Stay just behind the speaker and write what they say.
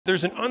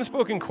There's an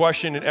unspoken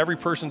question in every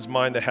person's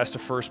mind that has to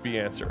first be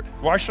answered.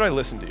 Why should I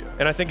listen to you?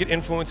 And I think it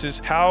influences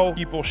how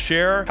people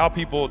share, how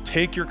people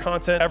take your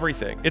content,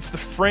 everything. It's the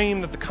frame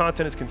that the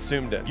content is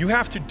consumed in. You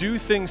have to do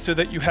things so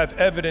that you have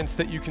evidence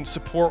that you can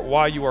support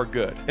why you are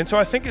good. And so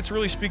I think it's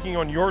really speaking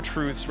on your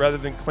truths rather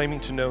than claiming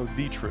to know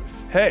the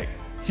truth. Hey,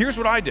 here's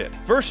what I did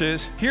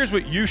versus here's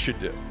what you should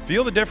do.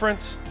 Feel the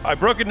difference? I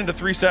broke it into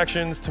 3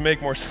 sections to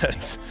make more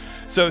sense.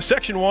 So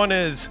section 1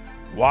 is,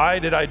 why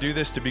did I do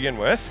this to begin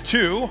with?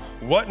 2,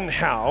 what and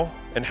how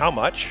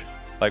much?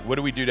 Like, what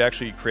do we do to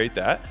actually create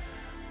that?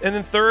 And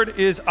then 3rd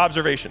is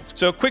observations.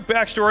 So quick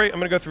backstory, I'm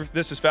gonna go through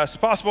this as fast as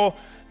possible.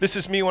 This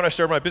is me when I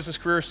started my business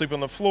career, sleeping on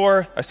the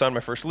floor. I signed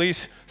my first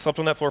lease, slept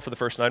on that floor for the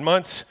first 9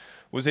 months,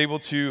 was able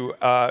to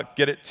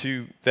get it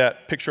to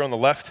that picture on the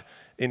left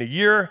in a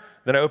year.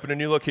 Then I opened a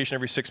new location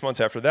every 6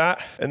 months after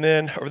that. And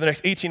then over the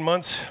next 18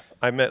 months,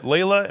 I met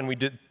Layla and we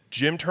did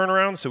gym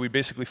turnaround, so we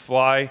basically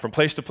fly from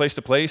place to place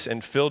to place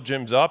and fill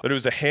gyms up. But it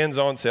was a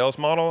hands-on sales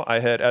model. I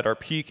had, at our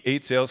peak,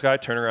 8 sales guys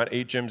turning around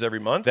 8 gyms every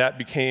month. That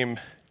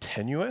became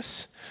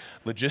tenuous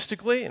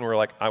logistically, and we're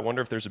like, I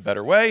wonder if there's a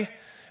better way.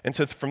 And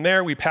so from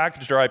there, we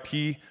packaged our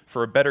IP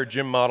for a better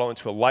gym model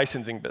into a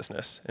licensing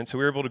business. And so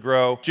we were able to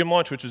grow Gym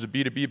Launch, which was a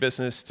B2B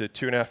business, to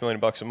 $2.5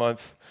 million a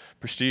month,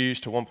 Prestige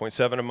to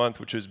 1.7 a month,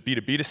 which was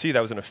B2B2C.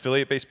 That was an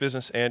affiliate-based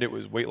business, and it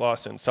was weight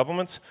loss and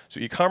supplements, so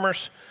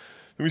e-commerce.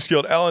 Then we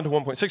scaled Ellen to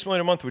 1.6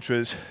 million a month, which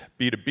was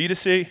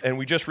B2B2C, and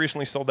we just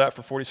recently sold that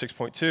for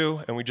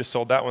 46.2, and we just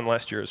sold that one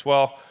last year as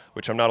well,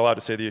 which I'm not allowed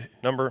to say the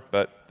number,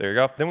 but there you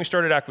go. Then we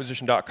started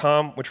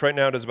acquisition.com, which right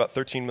now does about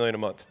 13 million a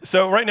month.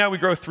 So right now we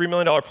grow $3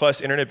 million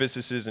plus internet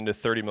businesses into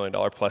 $30 million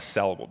plus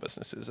sellable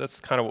businesses. That's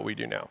kind of what we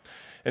do now.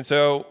 And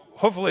so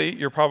hopefully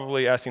you're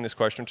probably asking this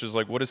question, which is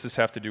like, what does this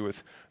have to do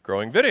with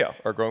growing video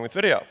or growing with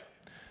video?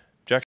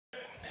 Jack.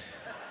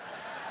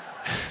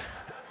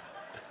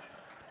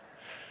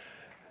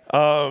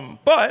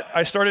 But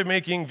I started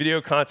making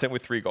video content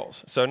with 3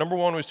 goals. So number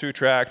 1 was to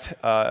attract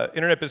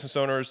internet business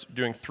owners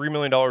doing $3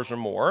 million or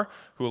more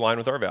who align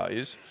with our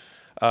values.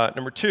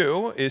 Number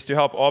 2 is to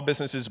help all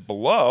businesses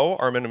below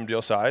our minimum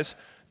deal size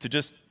to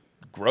just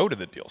grow to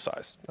the deal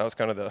size. That was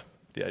kind of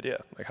the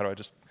idea. Like, how do I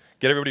just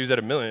get everybody who's at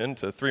 $1 million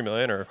to $3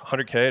 million or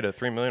 100K to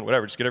 $3 million,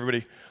 whatever, just get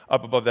everybody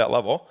up above that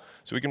level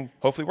so we can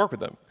hopefully work with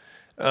them.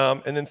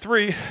 And then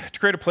 3, to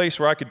create a place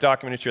where I could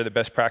document and share the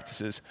best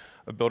practices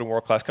of building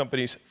world-class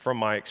companies from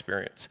my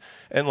experience.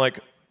 And like,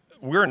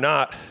 we're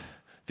not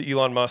the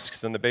Elon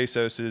Musks and the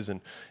Bezoses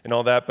and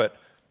all that, but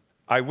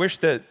I wish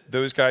that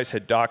those guys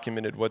had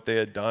documented what they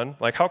had done.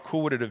 Like, how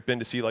cool would it have been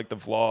to see like the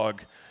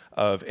vlog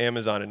of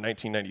Amazon in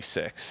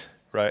 1996,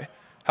 right?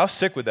 How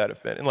sick would that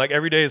have been? And like,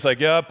 every day is like,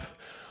 yep,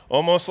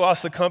 almost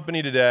lost the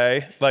company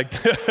today. Like,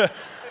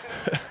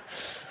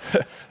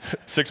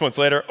 6 months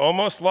later,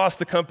 almost lost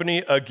the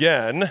company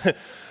again.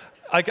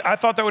 I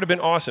thought that would have been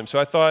awesome. So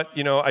I thought,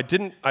 you know, I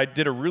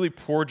did a really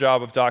poor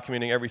job of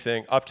documenting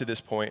everything up to this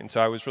point. And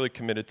so I was really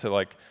committed to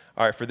like,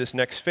 all right, for this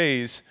next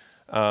phase,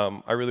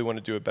 I really want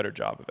to do a better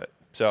job of it.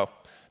 So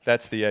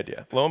that's the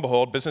idea. Lo and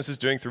behold, businesses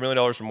doing $3 million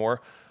or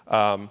more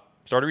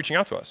started reaching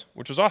out to us,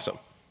 which was awesome,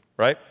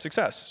 right?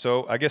 Success.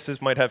 So I guess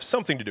this might have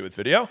something to do with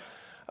video.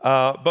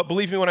 But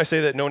believe me when I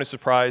say that no one is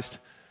surprised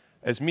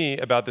as me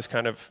about this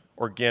kind of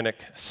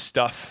organic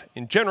stuff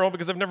in general,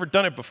 because I've never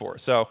done it before.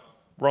 So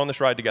we're on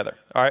this ride together.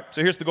 All right,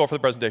 so here's the goal for the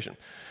presentation.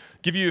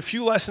 Give you a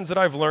few lessons that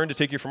I've learned to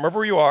take you from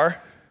wherever you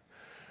are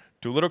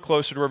to a little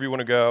closer to wherever you want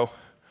to go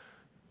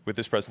with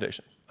this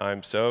presentation.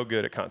 I'm so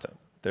good at content.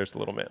 There's the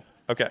little man.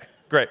 Okay,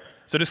 great.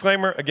 So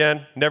disclaimer,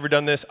 again, never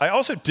done this. I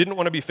also didn't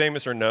want to be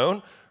famous or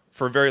known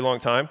for a very long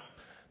time.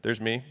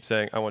 There's me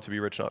saying I want to be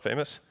rich, not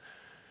famous.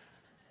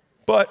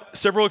 But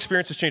several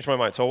experiences changed my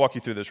mind, so I'll walk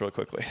you through this really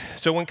quickly.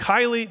 So when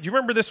Kylie, do you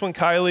remember this when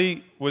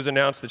Kylie was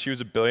announced that she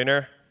was a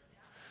billionaire?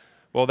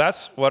 Well,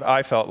 that's what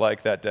I felt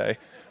like that day.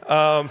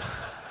 I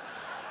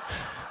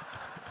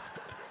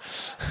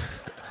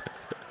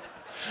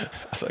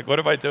was like, what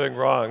am I doing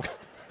wrong?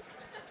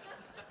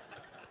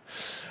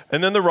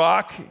 And then The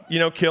Rock, you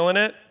know, killing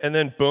it, and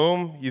then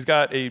boom, he's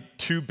got a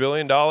 $2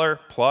 billion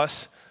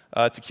plus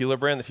tequila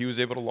brand that he was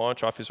able to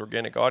launch off his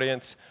organic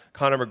audience.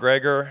 Conor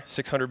McGregor,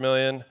 $600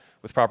 million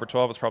with Proper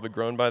 12, it's probably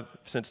grown by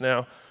since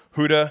now.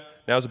 Huda,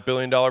 now is a $1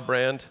 billion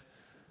brand.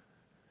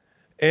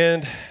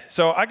 And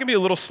so I can be a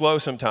little slow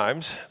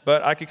sometimes,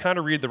 but I could kind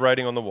of read the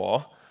writing on the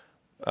wall.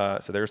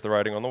 So there's the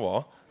writing on the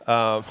wall.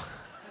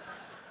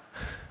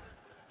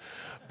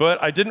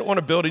 But I didn't want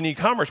to build an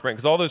e-commerce brand,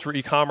 because all those were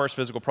e-commerce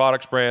physical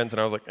products brands, and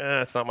I was like,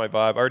 it's not my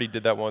vibe. I already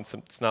did that once.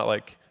 It's not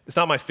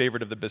my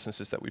favorite of the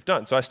businesses that we've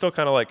done. So I still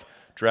kind of like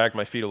dragged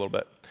my feet a little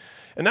bit.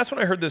 And that's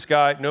when I heard this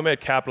guy,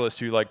 Nomad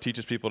Capitalist, who like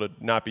teaches people to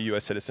not be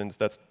US citizens.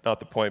 That's not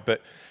the point,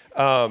 but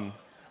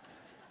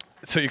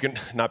so you can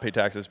not pay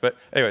taxes. But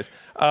anyways,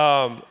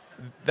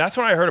 that's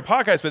when I heard a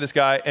podcast by this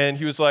guy, and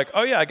he was like,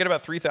 oh yeah, I get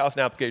about 3,000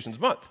 applications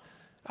a month.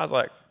 I was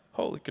like,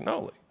 holy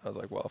cannoli. I was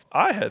like, well, if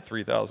I had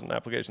 3,000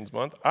 applications a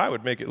month, I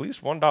would make at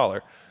least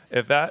 $1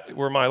 if that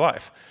were my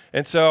life.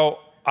 And so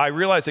I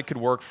realized it could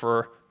work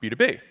for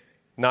B2B,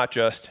 not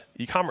just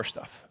e-commerce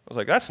stuff. was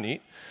like, that's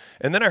neat.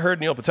 And then I heard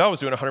Neil Patel was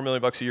doing $100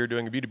 million a year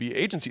doing B2B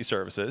agency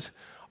services,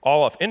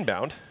 all off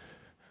inbound.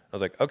 I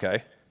was like,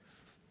 okay,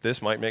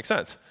 this might make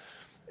sense.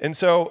 And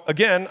so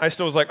again, I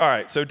still was like, all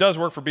right, so it does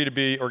work for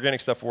B2B,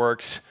 organic stuff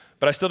works,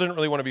 but I still didn't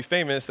really want to be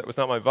famous. That was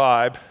not my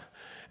vibe.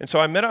 And so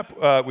I met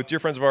up with dear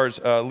friends of ours,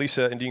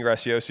 Lisa and Dean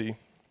Graciosi,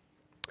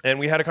 and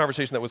we had a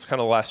conversation that was kind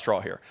of the last straw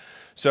here.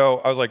 So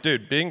I was like,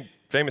 dude, being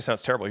famous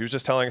sounds terrible. He was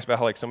just telling us about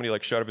how like somebody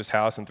like showed up his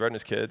house and threatened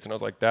his kids, and I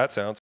was like, that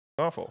sounds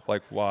awful.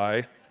 Like,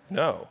 why?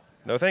 No,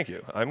 thank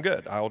you. I'm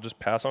good. I'll just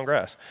pass on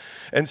grass.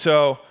 And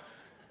so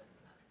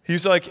he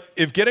was like,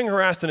 if getting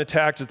harassed and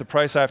attacked is the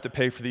price I have to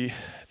pay for the,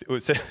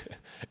 it's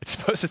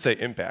supposed to say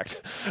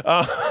impact.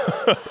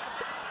 That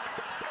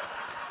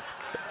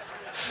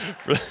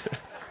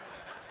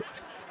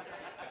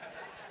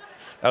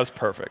was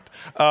perfect.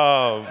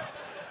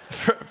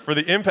 For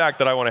the impact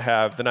that I want to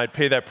have, then I'd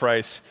pay that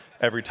price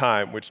every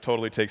time, which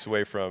totally takes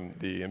away from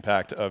the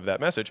impact of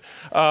that message.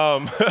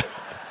 But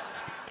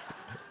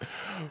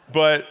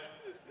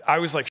I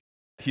was like,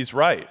 he's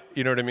right.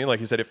 You know what I mean? Like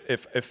he said,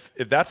 if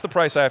that's the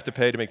price I have to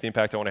pay to make the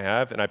impact I want to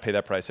have, then I pay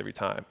that price every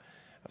time.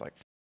 I was like,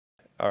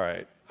 all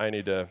right, I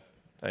need to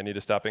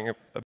stop being all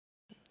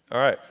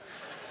right.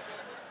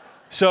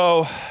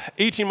 So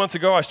 18 months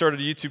ago, I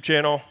started a YouTube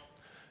channel.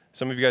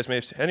 Some of you guys may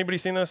have seen, anybody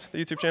seen this,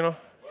 the YouTube channel?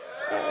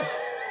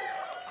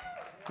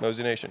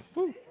 Nosy Nation.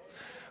 Woo.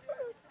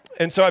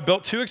 And so I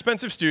built 2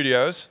 expensive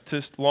studios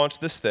to launch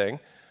this thing.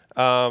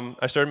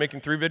 I started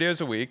making 3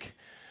 videos a week.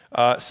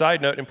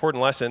 Side note,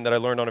 important lesson that I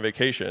learned on a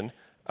vacation,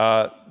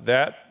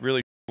 that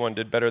really one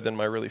did better than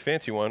my really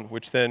fancy one,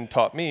 which then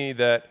taught me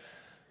that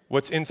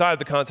what's inside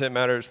the content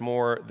matters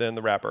more than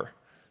the wrapper.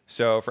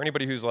 So for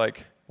anybody who's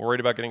like worried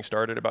about getting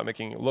started, about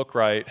making it look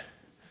right,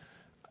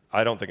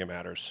 I don't think it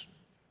matters.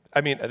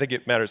 I mean, I think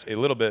it matters a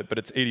little bit, but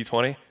it's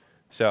 80-20,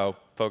 so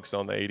focus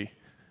on the 80.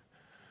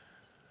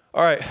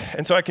 All right,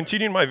 and so I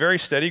continued my very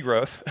steady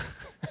growth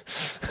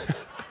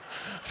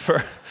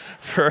for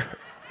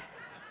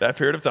that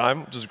period of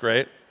time, which is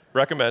great,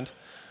 recommend.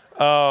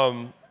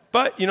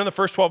 But you know, in the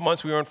first 12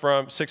 months, we went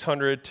from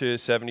 600 to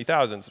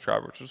 70,000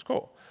 subscribers, which was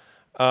cool.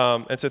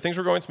 And so things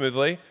were going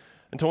smoothly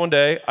until one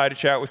day I had a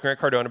chat with Grant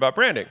Cardone about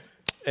branding.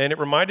 And it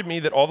reminded me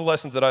that all the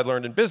lessons that I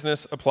learned in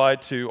business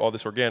applied to all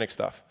this organic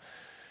stuff.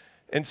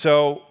 And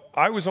so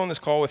I was on this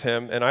call with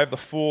him, and I have the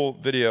full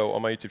video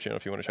on my YouTube channel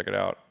if you want to check it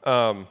out.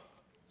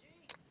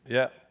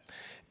 Yeah.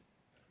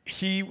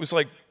 He was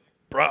like,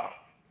 bro,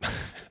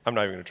 I'm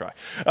not even going to try.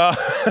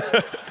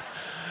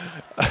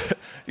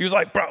 He was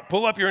like, bro,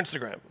 pull up your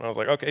Instagram. And I was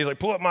like, okay. He's like,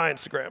 pull up my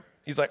Instagram.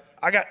 He's like,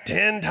 I got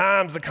 10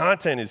 times the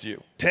content as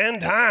you. 10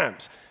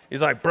 times.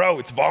 He's like, bro,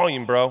 it's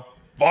volume, bro.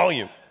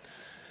 Volume.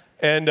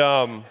 And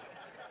I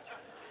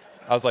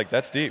was like,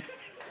 that's deep.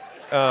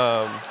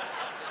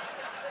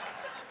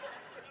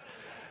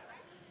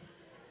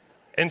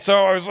 And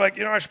so I was like,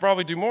 you know, I should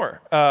probably do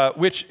more,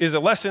 which is a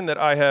lesson that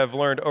I have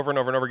learned over and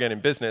over and over again in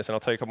business, and I'll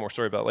tell you a couple more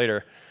stories about it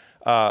later.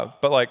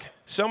 But like,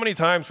 so many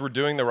times we're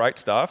doing the right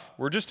stuff.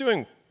 We're just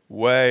doing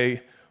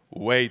way,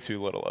 way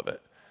too little of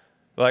it.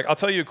 Like, I'll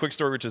tell you a quick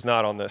story, which is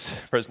not on this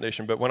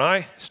presentation, but when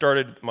I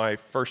started my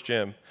first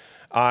gym,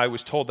 I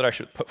was told that I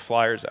should put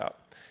flyers out.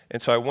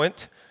 And so I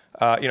went,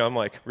 you know, I'm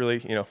like really,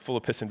 you know, full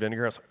of piss and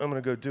vinegar. I was like, I'm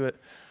going to go do it.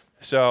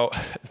 So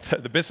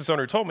the business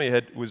owner who told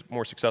me was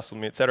more successful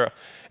than me, et cetera.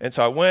 And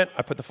so I went,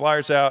 I put the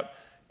flyers out,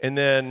 and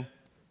then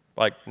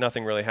like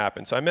nothing really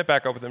happened. So I met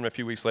back up with him a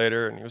few weeks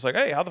later, and he was like,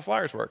 hey, how'd the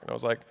flyers work? And I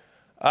was like,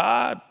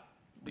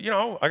 you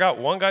know, I got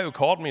one guy who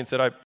called me and said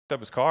I picked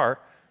up his car.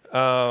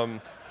 That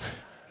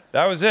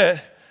was it.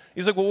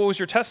 He's like, well, what was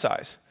your test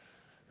size?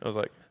 I was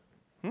like,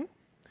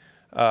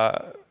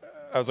 I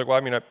was like, well,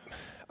 I mean,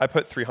 I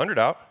put 300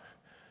 out.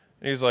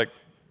 And he was like,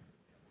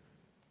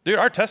 dude,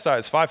 our test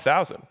size is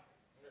 5,000.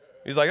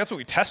 He's like, that's what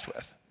we test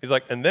with. He's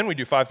like, and then we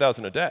do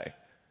 5,000 a day. I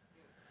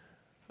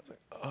was like,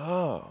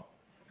 oh.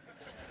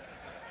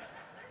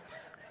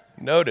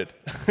 Noted.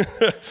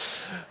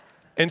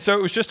 And so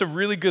it was just a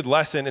really good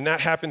lesson, and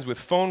that happens with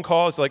phone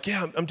calls. Like,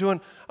 yeah, I'm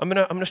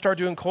gonna start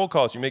doing cold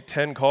calls. You make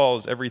 10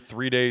 calls every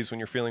 3 days when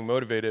you're feeling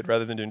motivated,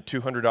 rather than doing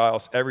 200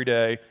 dials every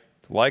day,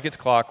 like it's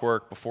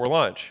clockwork before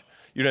lunch.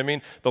 You know what I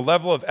mean? The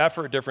level of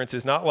effort difference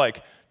is not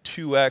like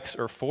 2x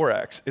or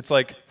 4x. It's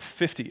like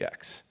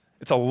 50x.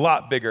 It's a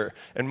lot bigger,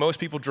 and most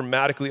people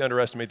dramatically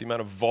underestimate the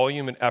amount of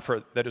volume and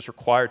effort that is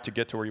required to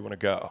get to where you want to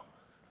go,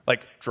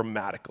 like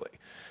dramatically.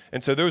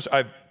 And so I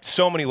have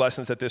so many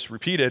lessons that this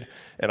repeated,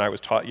 and I was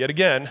taught yet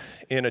again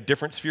in a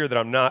different sphere that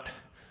I'm not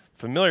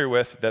familiar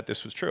with that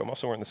this was true. I'm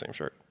also wearing the same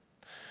shirt.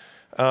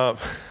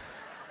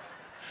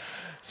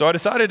 So I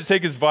decided to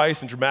take his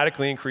advice and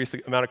dramatically increase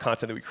the amount of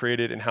content that we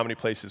created and how many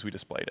places we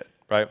displayed it,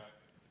 right?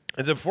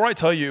 And so before I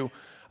tell you,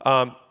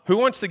 who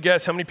wants to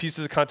guess how many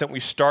pieces of content we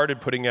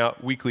started putting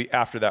out weekly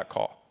after that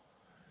call?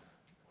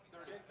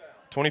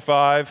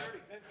 25?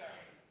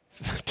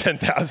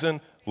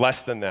 10,000?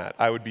 Less than that.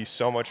 I would be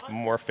so much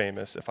more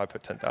famous if I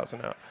put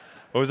 10,000 out.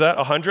 What was that,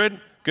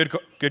 100?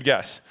 Good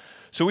guess.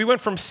 So we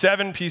went from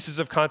 7 pieces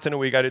of content a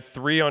week. I did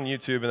 3 on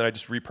YouTube, and then I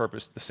just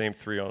repurposed the same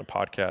 3 on a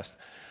podcast.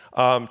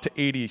 to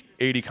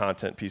 80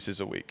 content pieces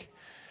a week.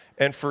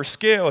 And for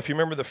scale, if you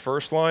remember the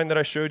first line that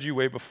I showed you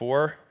way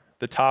before,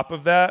 the top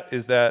of that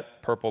is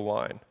that purple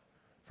line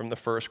from the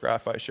first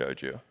graph I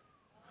showed you.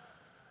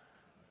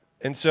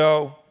 And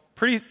so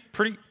pretty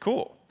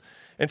cool.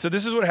 And so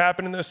this is what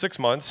happened in those 6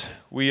 months.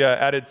 We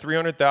added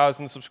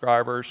 300,000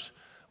 subscribers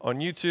on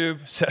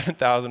YouTube,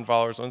 7,000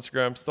 followers on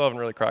Instagram. Still haven't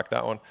really cracked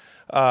that one.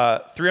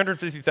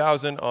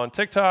 350,000 on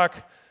TikTok,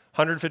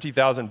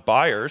 150,000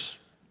 buyers,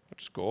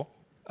 which is cool,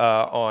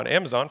 on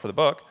Amazon for the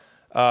book,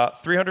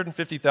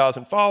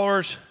 350,000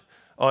 followers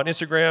on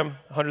Instagram,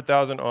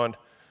 100,000 on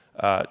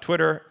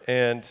Twitter,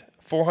 and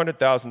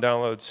 400,000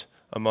 downloads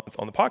a month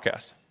on the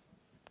podcast.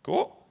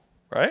 Cool,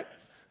 right?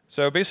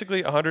 So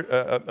basically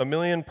a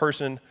million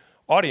person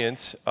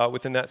audience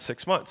within that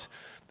 6 months.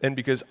 And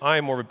because I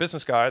am more of a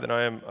business guy than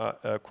I am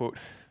a quote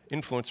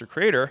influencer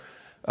creator,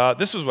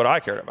 this was what I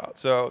cared about.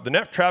 So the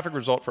net traffic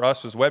result for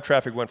us was web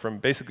traffic went from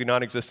basically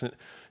non-existent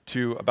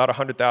to about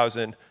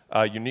 100,000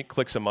 unique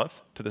clicks a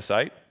month to the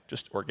site,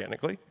 just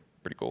organically.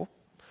 Pretty cool.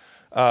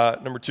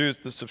 Number 2 is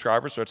the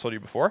subscribers, so I told you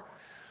before.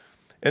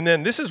 And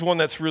then this is one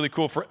that's really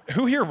cool. For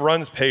who here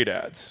runs paid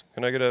ads?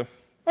 Can I get a,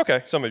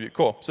 okay, some of you,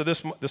 cool. So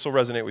this will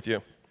resonate with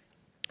you.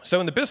 So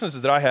in the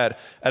businesses that I had,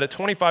 at a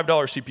 $25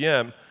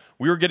 CPM,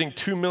 we were getting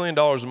 $2 million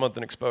a month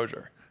in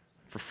exposure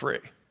for free.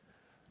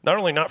 Not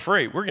only not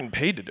free, we're getting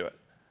paid to do it.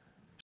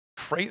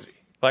 Crazy.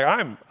 Like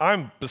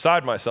I'm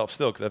beside myself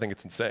still because I think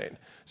it's insane.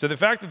 So the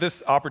fact that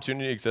this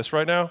opportunity exists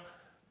right now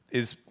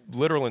is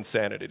literal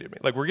insanity to me.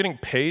 Like we're getting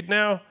paid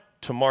now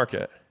to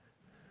market.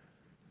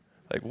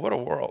 Like what a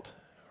world,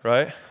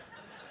 right?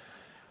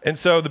 And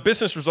so the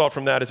business result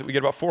from that is that we get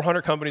about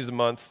 400 companies a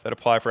month that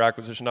apply for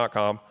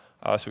acquisition.com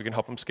so we can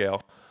help them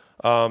scale.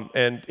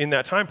 And in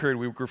that time period,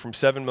 we grew from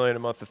 7 million a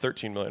month to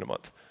 13 million a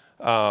month.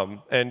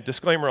 And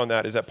disclaimer on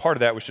that is that part of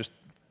that was just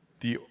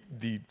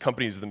the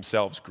companies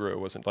themselves grew. It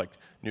wasn't like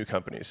new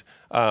companies.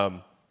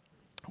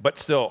 But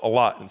still a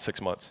lot in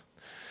 6 months.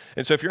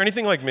 And so if you're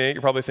anything like me,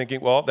 you're probably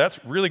thinking, well,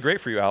 that's really great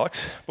for you,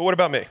 Alex, but what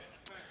about me?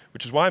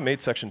 Which is why I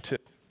made section 2,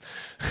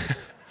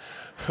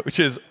 which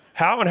is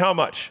how and how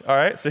much, all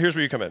right? So here's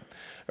where you come in.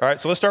 All right,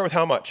 so let's start with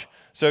how much.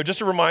 So just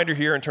a reminder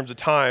here in terms of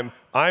time,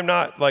 I'm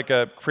not like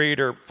a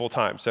creator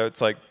full-time, so it's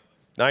like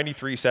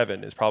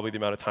 93.7 is probably the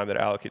amount of time that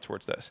I allocate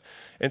towards this.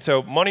 And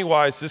so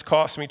money-wise, this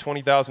costs me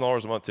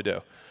 $20,000 a month to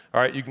do. All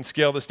right, you can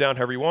scale this down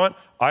however you want.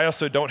 I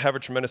also don't have a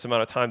tremendous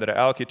amount of time that I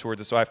allocate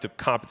towards it, so I have to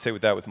compensate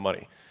with that with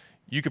money.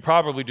 You could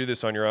probably do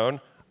this on your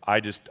own.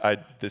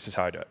 This is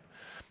how I do it.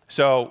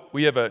 So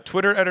we have a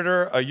Twitter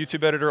editor, a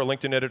YouTube editor, a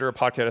LinkedIn editor, a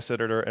podcast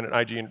editor, and an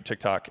IG and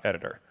TikTok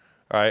editor.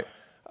 All right,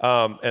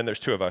 and there's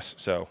 2 of us,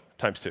 so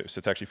times 2, so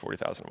it's actually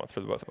 40,000 a month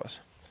for the both of us.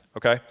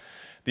 Okay,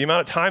 the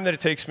amount of time that it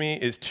takes me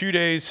is 2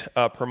 days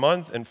per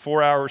month and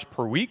 4 hours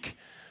per week,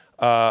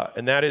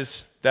 and that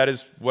is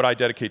what I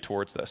dedicate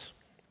towards this.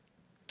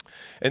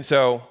 And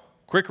so,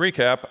 quick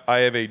recap: I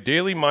have a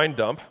daily mind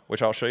dump,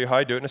 which I'll show you how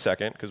I do it in a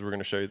second, because I'm going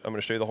to show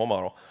you the whole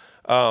model.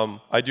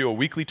 I do a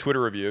weekly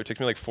Twitter review. It takes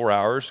me like 4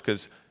 hours,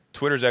 because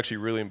Twitter is actually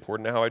really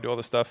important to how I do all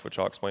this stuff, which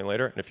I'll explain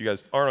later. And if you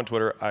guys aren't on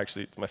Twitter,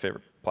 it's my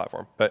favorite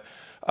platform. But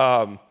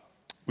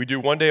we do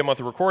 1 day a month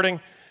of recording,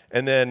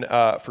 and then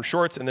for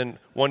shorts, and then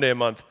 1 day a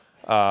month.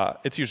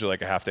 It's usually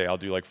like a half day. I'll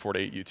do like 4 to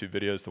 8 YouTube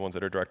videos, the ones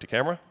that are direct to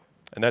camera,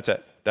 and that's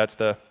it. That's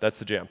the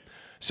jam.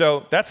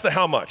 So that's the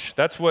how much.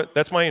 That's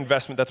my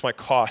investment. That's my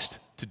cost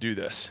to do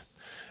this.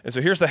 And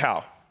so here's the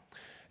how.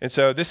 And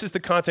so this is the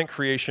content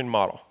creation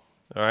model.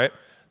 All right,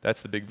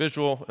 that's the big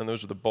visual, and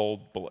those are the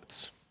bold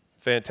bullets.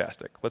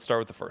 Fantastic. Let's start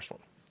with the first one.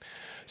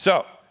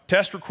 So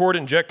test, record,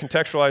 inject,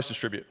 contextualize,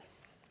 distribute.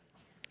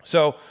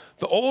 So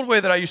the old way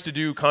that I used to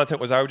do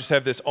content was I would just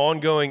have this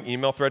ongoing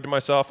email thread to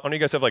myself. I don't know you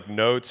guys have like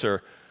notes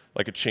or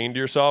like a chain to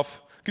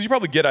yourself, because you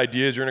probably get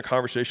ideas. You're in a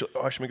conversation.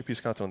 Oh, I should make a piece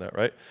of content on that,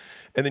 right?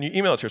 And then you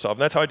email it to yourself.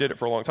 And that's how I did it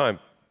for a long time.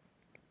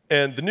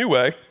 And the new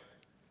way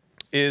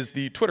is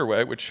the Twitter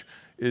way, which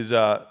is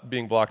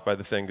being blocked by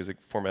the thing because it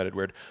formatted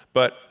weird.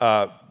 But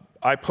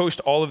I post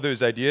all of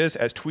those ideas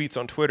as tweets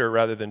on Twitter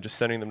rather than just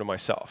sending them to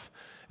myself.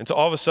 And so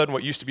all of a sudden,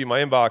 what used to be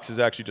my inbox is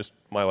actually just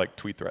my like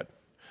tweet thread.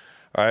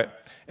 All right?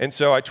 And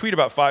so I tweet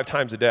about 5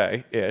 times a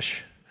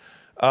day-ish.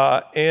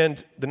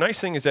 And the nice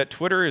thing is that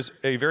Twitter is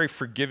a very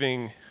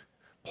forgiving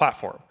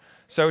platform.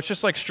 So it's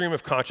just like stream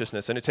of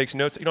consciousness, and it takes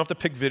notes. You don't have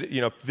to pick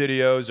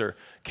videos or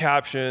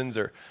captions.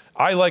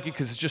 I like it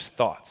because it's just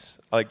thoughts.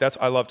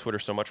 I love Twitter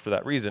so much for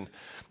that reason.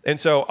 And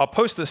so I'll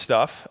post this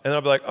stuff, and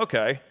I'll be like,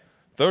 okay,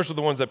 those are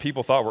the ones that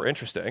people thought were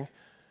interesting.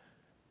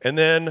 And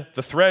then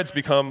the threads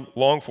become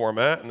long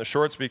format, and the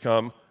shorts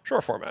become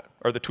short format,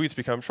 or the tweets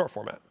become short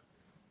format.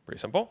 Pretty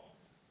simple.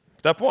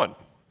 Step 1.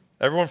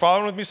 Everyone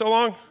following with me so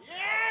long?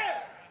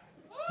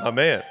 Yeah! My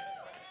man.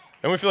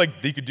 Anyone feel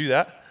like they could do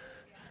that?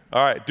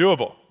 All right,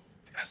 doable.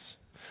 Yes.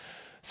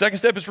 Second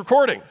step is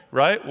recording,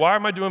 right? Why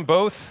am I doing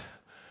both?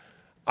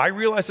 I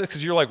realized this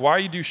because you're like, why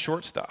do you do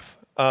short stuff?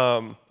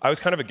 I was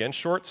kind of against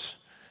shorts,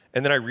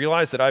 and then I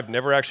realized that I've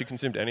never actually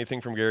consumed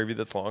anything from Gary Vee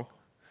that's long.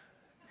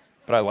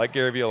 But I like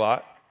Gary Vee a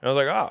lot. And I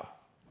was like, oh,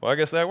 well, I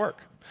guess that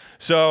worked.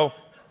 So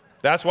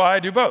That's why I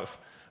do both.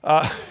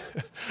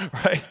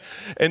 Right?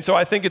 And so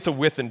I think it's a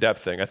width and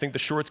depth thing. I think the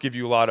shorts give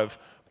you a lot of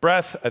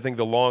breadth. I think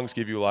the longs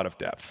give you a lot of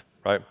depth,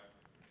 right?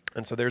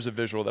 And so there's a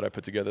visual that I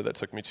put together that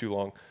took me too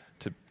long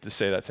to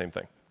say that same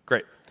thing.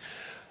 Great.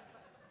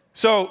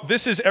 So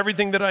this is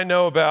everything that I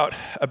know about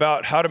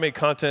how to make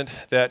content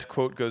that,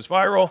 quote, goes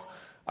viral.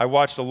 I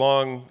watched a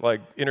long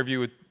interview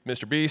with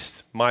Mr.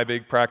 Beast. My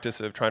big practice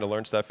of trying to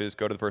learn stuff is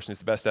go to the person who's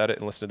the best at it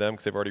and listen to them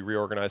because they've already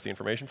reorganized the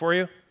information for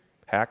you.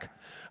 Hack.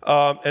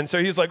 And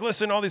so he's like,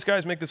 listen, all these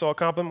guys make this all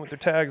compliment with their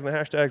tags and the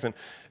hashtags, and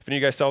if any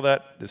of you guys sell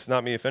that, this is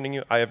not me offending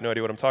you. I have no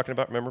idea what I'm talking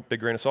about. Remember,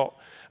 big grain of salt.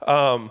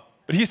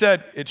 But he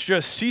said, it's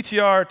just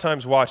CTR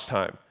times watch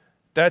time.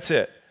 That's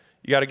it.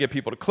 You got to get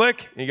people to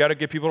click, and you got to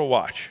get people to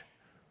watch.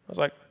 I was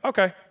like,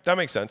 okay, that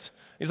makes sense.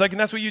 He's like, and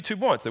that's what YouTube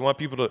wants. They want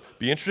people to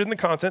be interested in the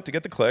content to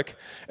get the click,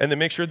 and then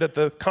make sure that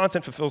the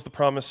content fulfills the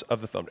promise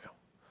of the thumbnail.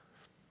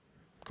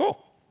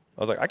 Cool.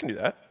 I was like, I can do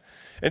that.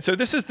 And so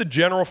this is the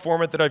general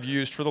format that I've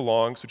used for the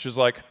longs, which is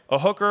like a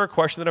hook or a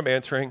question that I'm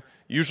answering,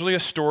 usually a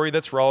story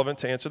that's relevant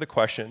to answer the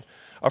question,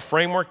 a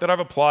framework that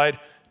I've applied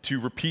to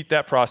repeat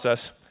that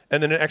process,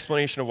 and then an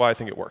explanation of why I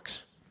think it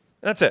works.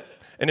 And that's it.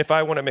 And if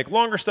I want to make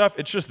longer stuff,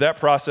 it's just that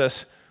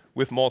process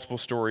with multiple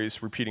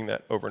stories, repeating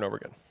that over and over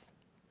again.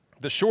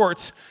 The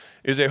shorts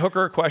is a hook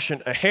or a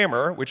question, a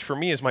hammer, which for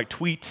me is my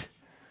tweet.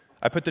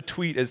 I put the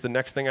tweet as the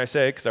next thing I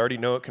say because I already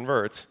know it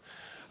converts.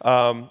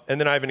 And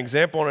then I have an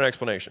example and an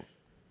explanation.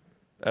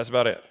 That's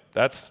about it.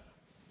 That's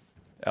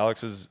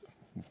Alex's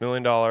 $1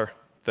 million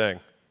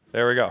thing.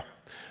 There we go.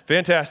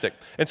 Fantastic.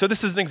 And so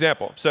this is an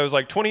example. So it's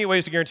like 28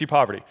 ways to guarantee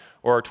poverty,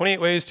 or 28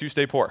 ways to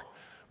stay poor,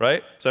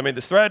 right? So I made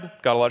this thread,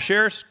 got a lot of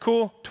shares,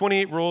 cool.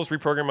 28 rules,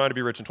 reprogram your mind to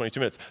be rich in 22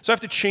 minutes. So I have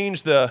to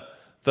change the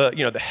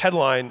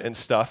headline and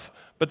stuff,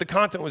 but the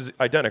content was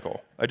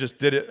identical. I just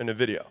did it in a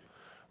video,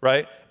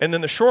 right? And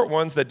then the short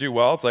ones that do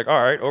well, it's like,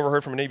 all right,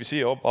 overheard from a Navy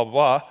SEAL, blah,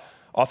 blah, blah.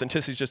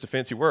 Authenticity is just a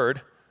fancy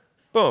word.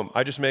 Boom,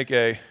 I just make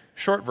a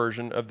short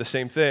version of the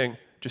same thing,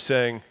 just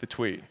saying the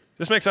tweet. Does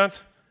this make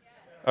sense?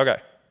 Yeah. Okay,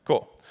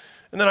 cool.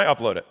 And then I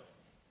upload it.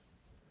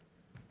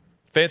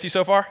 Fancy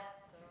so far?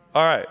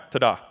 All right,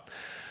 ta-da.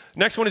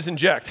 Next one is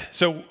inject.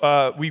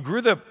 So we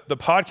grew the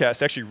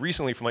podcast actually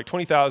recently from like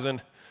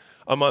 20,000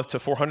 a month to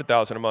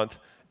 400,000 a month.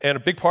 And a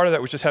big part of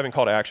that was just having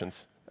call to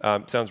actions.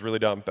 Sounds really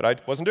dumb, but I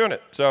wasn't doing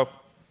it. So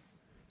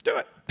do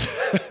it.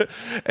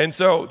 And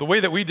so the way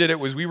that we did it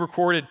was we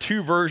recorded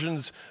 2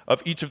 versions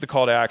of each of the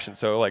call to actions.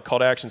 So like call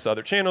to actions to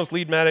other channels,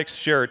 lead medics,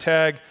 share or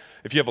tag.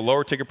 If you have a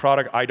lower ticket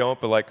product, I don't,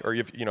 but like, or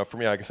if, for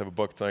me, I guess I have a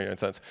book, it's 99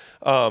 cents.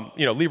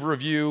 Leave a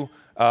review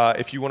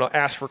if you want to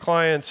ask for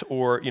clients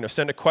or,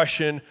 send a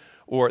question,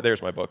 or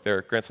there's my book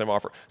there, Grand Slam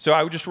offer. So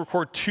I would just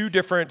record 2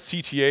 different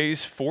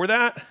CTAs for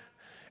that,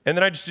 and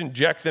then I just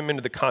inject them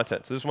into the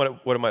content. So this is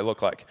what it might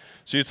look like.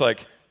 So it's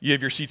like, you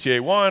have your CTA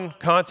 1,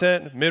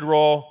 content,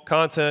 mid-roll,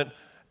 content,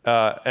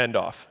 end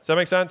off. Does that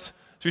make sense?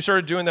 So we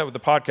started doing that with the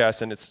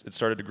podcast, and it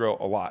started to grow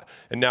a lot.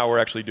 And now we're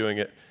actually doing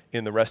it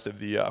in the rest of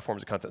the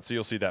forms of content. So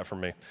you'll see that from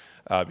me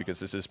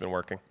because this has been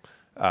working.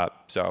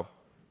 So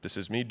this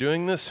is me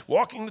doing this,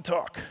 walking the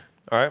talk.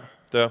 All right,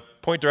 the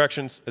point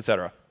directions,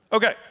 etc.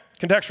 Okay,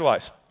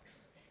 contextualize.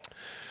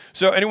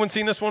 So anyone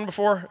seen this one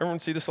before? Everyone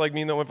see this like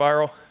meme that went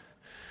viral?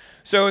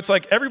 So it's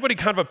like everybody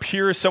kind of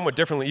appears somewhat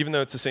differently, even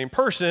though it's the same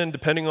person,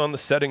 depending on the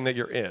setting that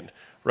you're in.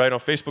 Right? On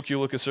Facebook, you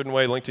look a certain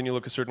way. LinkedIn, you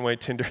look a certain way.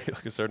 Tinder, you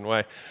look a certain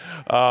way.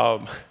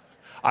 I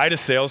had a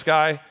sales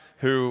guy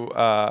who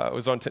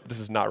was on, this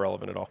is not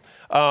relevant at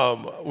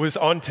all, was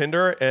on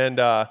Tinder,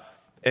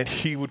 and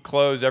he would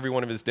close every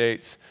one of his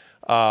dates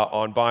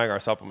on buying our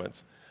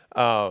supplements.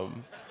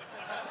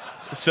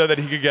 So that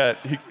he could get,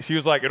 he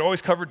was like, it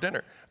always covered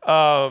dinner.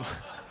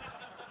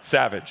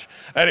 Savage.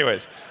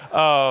 Anyways,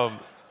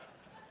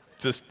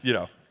 just,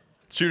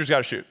 shooters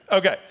gotta shoot.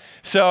 Okay,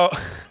 so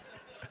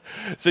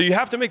you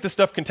have to make this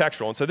stuff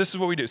contextual, and so this is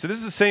what we do. So this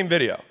is the same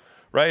video,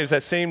 right? It's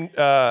that same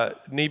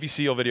Navy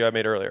SEAL video I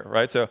made earlier,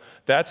 right? So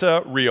that's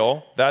a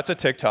reel, that's a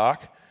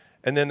TikTok,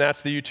 and then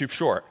that's the YouTube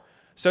short.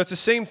 So it's the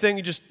same thing,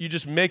 you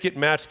just make it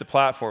match the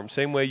platform.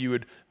 Same way you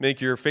would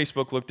make your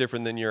Facebook look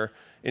different than your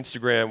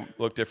Instagram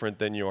look different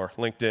than your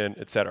LinkedIn,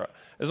 et cetera.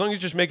 As long as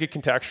you just make it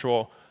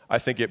contextual, I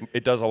think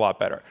it does a lot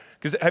better.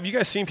 Because have you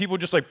guys seen people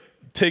just like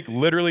take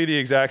literally the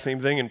exact same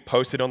thing and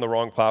post it on the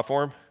wrong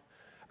platform?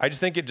 I just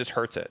think it just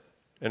hurts it.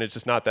 And it's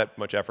just not that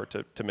much effort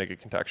to make it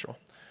contextual.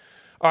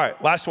 All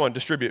right, last one,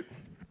 distribute.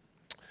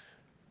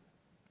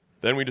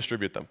 Then we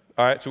distribute them.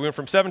 All right, so we went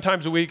from 7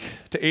 times a week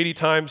to 80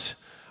 times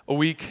a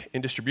week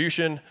in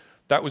distribution.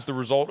 That was the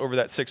result over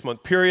that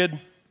 6-month period,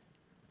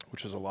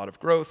 which was a lot of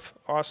growth.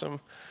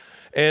 Awesome.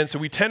 And so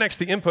we 10x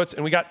the inputs,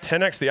 and we got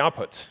 10x the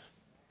outputs.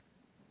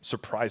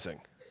 Surprising.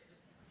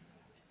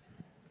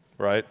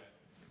 Right?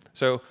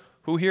 So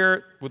who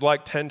here would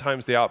like 10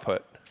 times the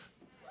output?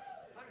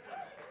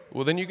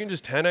 Well, then you can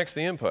just 10x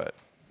the input.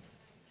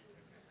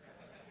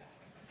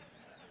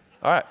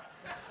 All right.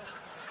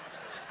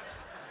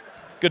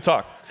 Good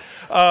talk.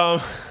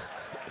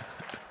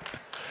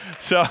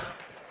 So,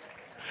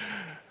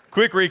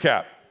 quick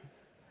recap.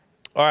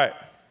 All right.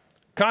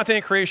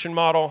 Content creation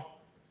model,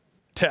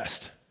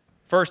 test.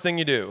 First thing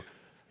you do,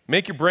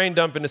 make your brain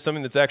dump into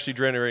something that's actually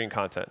generating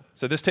content.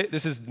 So this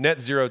is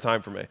net zero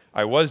time for me.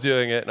 I was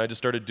doing it, and I just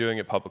started doing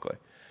it publicly.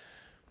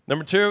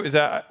 Number two is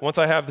that once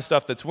I have the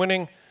stuff that's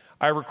winning,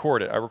 I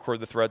record it. I record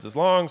the threads as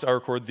longs. I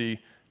record the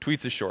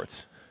tweets as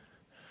shorts.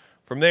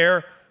 From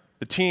there,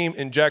 the team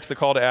injects the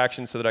call to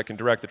action so that I can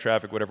direct the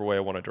traffic whatever way I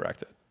want to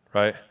direct it,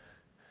 right?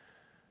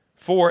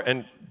 Four,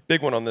 and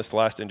big one on this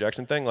last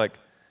injection thing, like,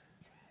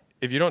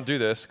 if you don't do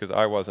this, because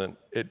I wasn't,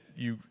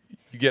 you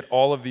get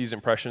all of these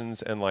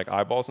impressions and like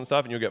eyeballs and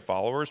stuff, and you'll get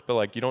followers, but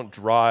like you don't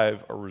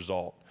drive a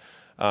result.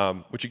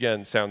 Which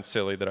again sounds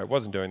silly that I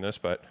wasn't doing this,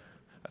 but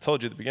I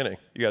told you at the beginning,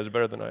 you guys are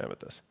better than I am at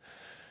this.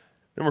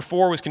 Number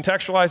four was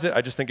contextualize it.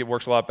 I just think it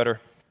works a lot better.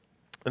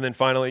 And then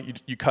finally,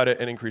 you cut it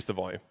and increase the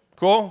volume.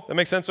 Cool? That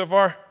makes sense so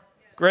far? Yeah.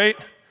 Great?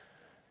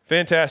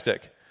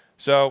 Fantastic.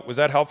 So was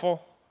that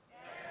helpful?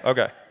 Yeah.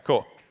 Okay,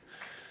 cool.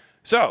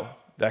 So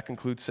that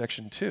concludes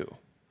section 2.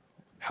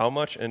 How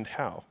much and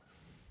how?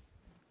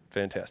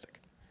 Fantastic.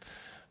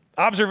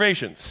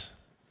 Observations.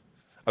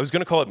 I was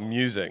going to call it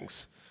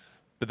musings,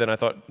 but then I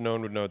thought no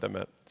one would know what that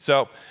meant.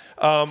 So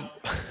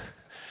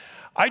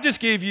I just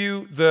gave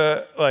you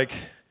the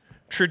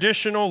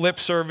traditional lip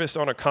service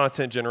on a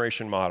content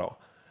generation model.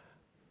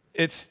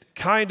 It's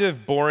kind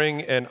of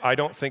boring, and I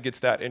don't think it's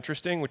that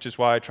interesting, which is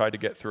why I tried to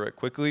get through it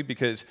quickly,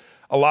 because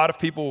a lot of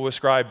people will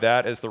ascribe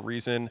that as the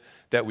reason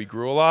that we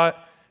grew a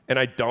lot, and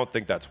I don't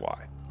think that's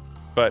why.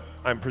 But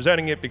I'm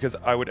presenting it because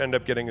I would end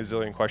up getting a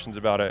zillion questions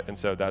about it, and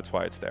so that's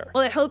why it's there.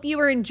 Well, I hope you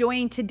were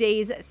enjoying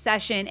today's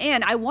session,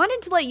 and I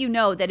wanted to let you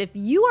know that if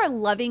you are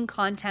loving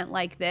content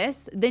like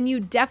this, then you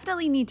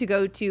definitely need to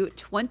go to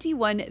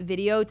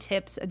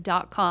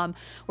 21videotips.com,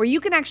 where you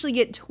can actually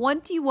get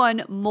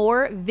 21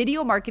 more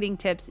video marketing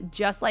tips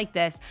just like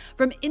this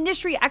from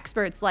industry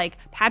experts like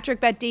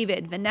Patrick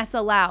Bet-David,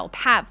 Vanessa Lau,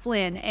 Pat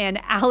Flynn,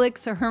 and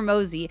Alex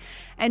Hormozi,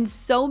 and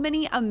so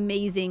many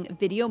amazing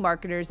video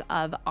marketers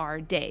of our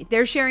day.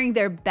 They're sharing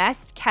their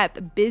best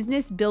kept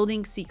business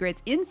building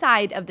secrets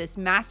inside of this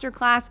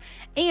masterclass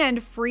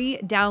and free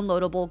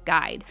downloadable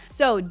guide.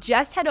 So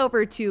just head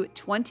over to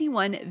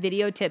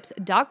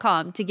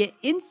 21videotips.com to get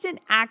instant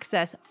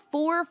access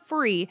for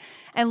free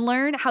and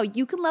learn how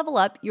you can level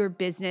up your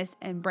business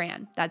and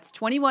brand. That's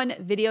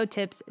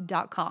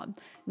 21videotips.com.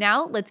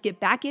 Now let's get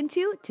back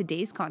into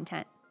today's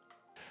content.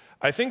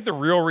 I think the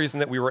real reason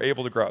that we were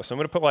able to grow, so I'm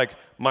going to put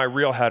my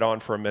real hat on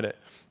for a minute,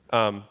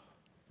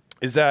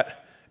 is that,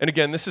 and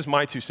again, this is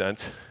my 2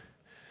 cents.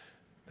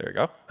 There you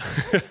go.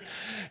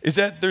 Is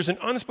that there's an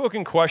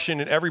unspoken question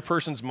in every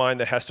person's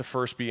mind that has to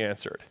first be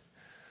answered,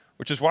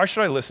 which is, why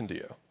should I listen to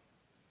you?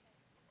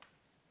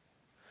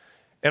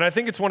 And I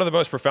think it's one of the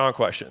most profound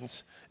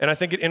questions. And I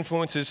think it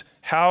influences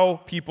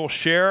how people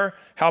share,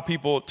 how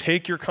people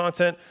take your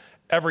content,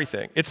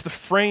 everything. It's the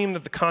frame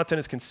that the content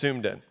is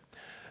consumed in.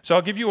 So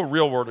I'll give you a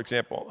real-world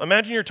example.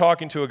 Imagine you're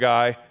talking to a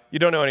guy, you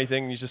don't know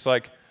anything, and he's just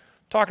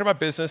talking about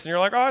business, and you're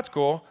like, oh, that's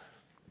cool.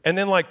 And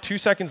then 2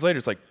 seconds later,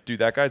 it's like, dude,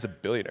 that guy's a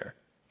billionaire.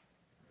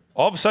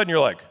 All of a sudden, you're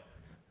like,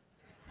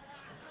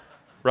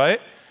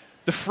 right?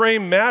 The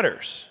frame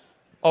matters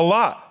a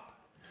lot.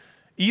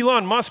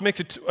 Elon Musk makes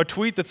a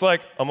tweet that's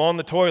like, I'm on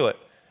the toilet,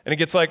 and it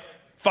gets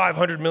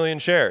 500 million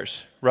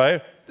shares,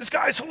 right? This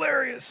guy's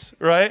hilarious,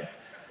 right?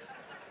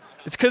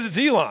 It's because it's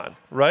Elon,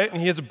 right?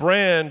 And he has a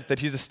brand that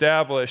he's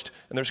established,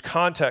 and there's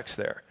context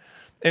there.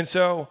 And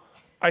so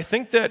I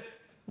think that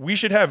we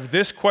should have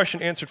this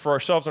question answered for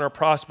ourselves and our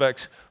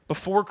prospects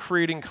before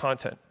creating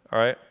content, all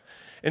right?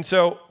 And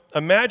so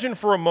imagine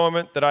for a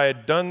moment that I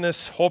had done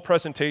this whole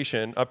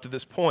presentation up to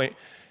this point,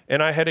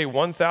 and I had a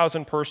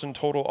 1,000-person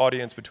total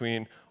audience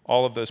between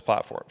all of those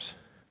platforms.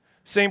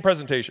 Same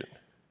presentation.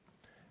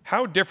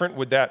 How different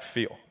would that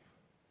feel,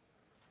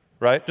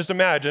 right? Just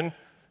imagine,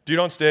 dude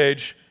on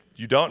stage,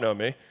 you don't know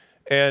me,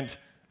 and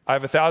I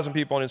have 1,000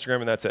 people on Instagram,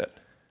 and that's it.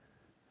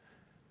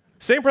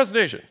 Same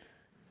presentation.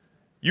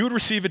 You would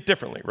receive it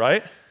differently,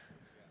 right?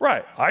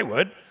 Right, I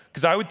would,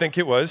 because I would think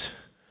it was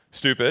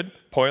stupid,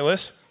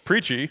 pointless,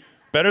 preachy,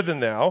 better than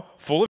thou,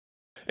 full of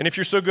and if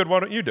you're so good, why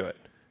don't you do it?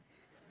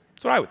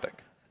 That's what I would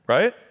think,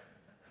 right?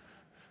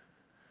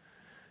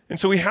 And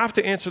so we have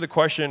to answer the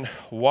question,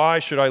 why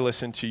should I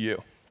listen to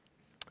you?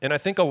 And I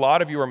think a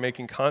lot of you are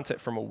making content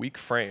from a weak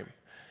frame,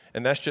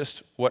 and that's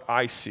just what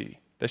I see.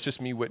 That's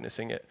just me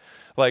witnessing it.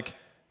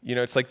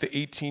 It's like the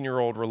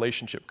 18-year-old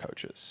relationship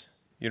coaches.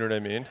 You know what I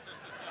mean?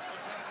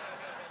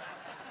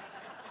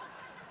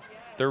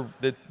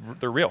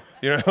 They're real.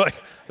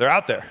 They're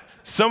out there.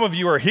 Some of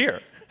you are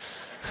here.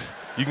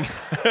 You can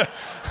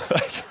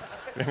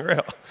being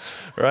real,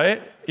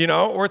 right?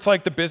 Or it's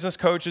like the business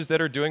coaches that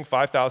are doing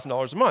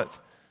 $5,000 a month.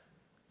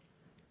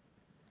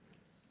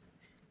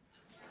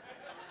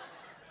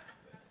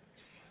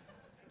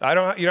 I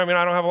don't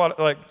have a lot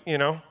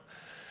of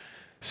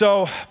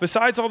So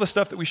besides all the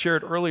stuff that we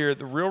shared earlier,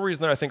 the real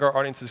reason that I think our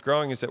audience is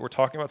growing is that we're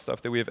talking about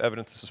stuff that we have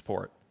evidence to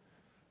support.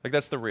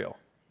 That's the real,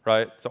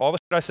 right? So all the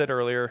shit I said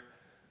earlier,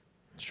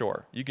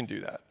 sure, you can do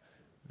that.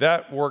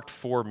 That worked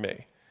for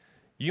me.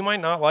 You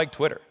might not like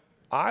Twitter.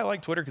 I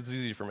like Twitter because it's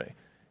easy for me.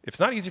 If it's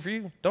not easy for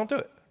you, don't do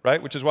it,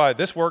 right? Which is why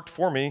this worked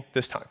for me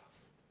this time,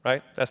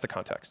 right? That's the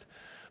context.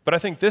 But I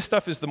think this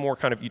stuff is the more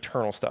kind of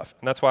eternal stuff.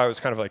 And that's why I was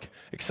kind of like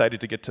excited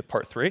to get to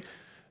part 3.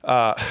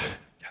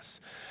 Yes.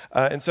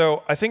 And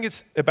so I think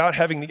it's about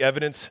having the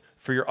evidence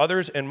for your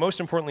others and most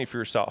importantly for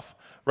yourself,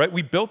 right?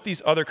 We built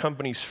these other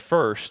companies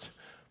first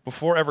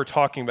before ever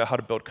talking about how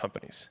to build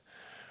companies,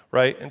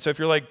 right? And so if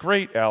you're like,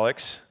 great,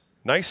 Alex,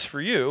 nice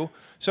for you.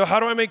 So how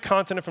do I make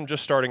content if I'm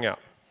just starting out?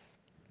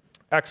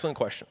 Excellent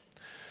question.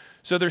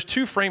 So there's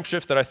 2 frame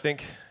shifts that I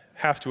think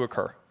have to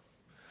occur.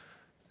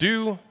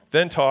 Do,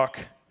 then talk,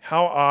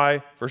 how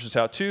I versus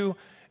how to,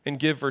 and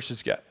give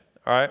versus get.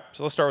 All right,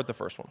 so let's start with the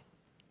first one.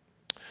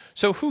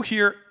 So who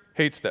here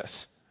hates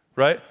this,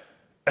 right?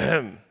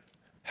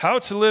 How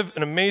to live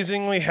an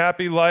amazingly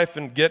happy life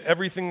and get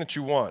everything that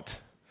you want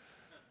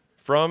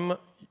from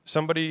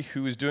somebody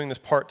who is doing this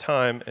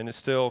part-time and is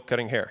still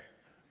cutting hair,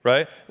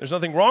 right? There's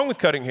nothing wrong with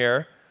cutting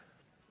hair,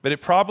 but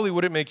it probably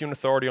wouldn't make you an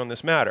authority on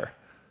this matter.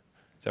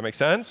 Does that make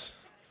sense?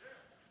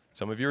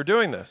 Some of you are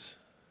doing this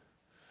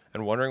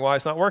and wondering why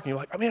it's not working. You're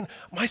like, oh man,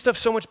 my stuff's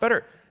so much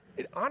better.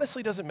 It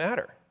honestly doesn't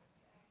matter.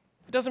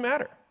 It doesn't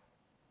matter.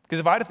 Because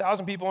if I had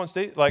 1,000 people on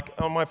stage, like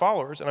on my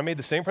followers, and I made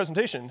the same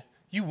presentation,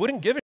 you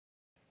wouldn't give it.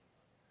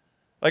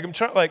 Like I'm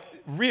trying, like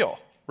real,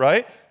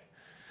 right?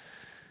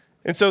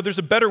 And so there's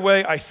a better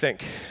way, I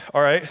think.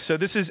 All right. So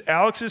this is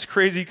Alex's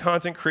crazy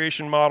content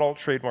creation model,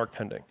 trademark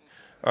pending.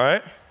 All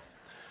right.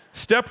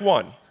 Step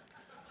 1.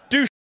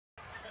 Do.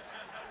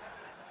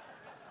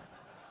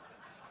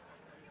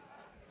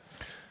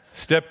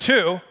 Step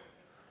 2.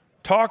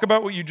 Talk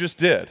about what you just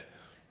did.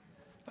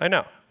 I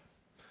know.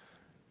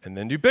 And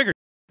then do bigger.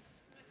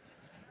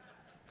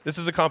 This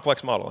is a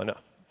complex model, I know.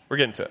 We're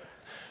getting to it.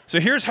 So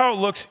here's how it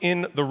looks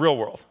in the real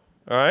world,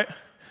 all right?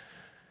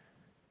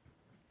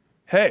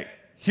 Hey,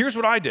 here's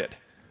what I did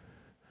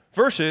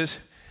versus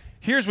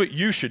here's what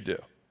you should do.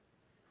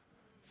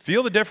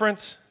 Feel the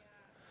difference?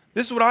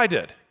 This is what I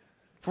did.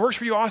 If it works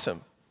for you,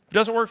 awesome. If it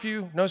doesn't work for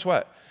you, no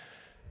sweat.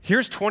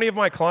 Here's 20 of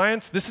my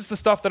clients. This is the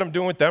stuff that I'm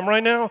doing with them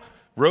right now.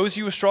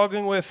 Rosie was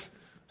struggling with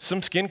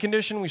some skin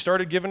condition. We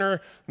started giving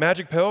her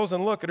magic pills,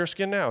 and look at her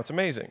skin now. It's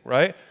amazing,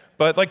 right?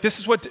 But like this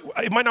is what,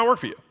 it might not work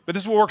for you, but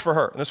this will work for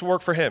her, and this will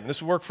work for him, and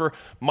this will work for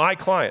my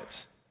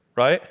clients,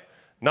 right?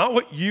 Not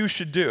what you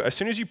should do. As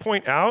soon as you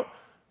point out,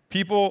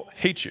 people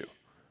hate you.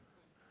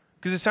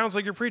 Because it sounds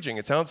like you're preaching.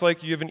 It sounds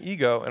like you have an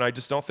ego, and I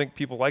just don't think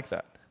people like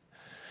that.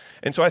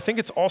 And so I think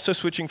it's also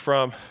switching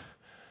from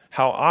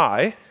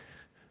I'll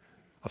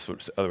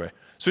switch the other way.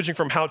 Switching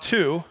from how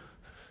to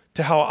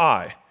how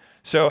I.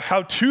 So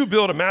how to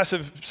build a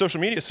massive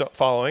social media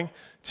following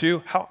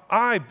to how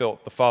I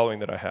built the following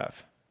that I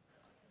have.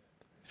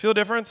 Feel the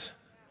difference?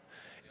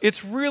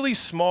 It's really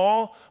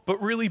small,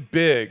 but really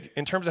big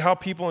in terms of how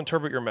people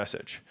interpret your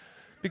message.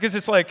 Because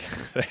it's like,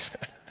 thanks,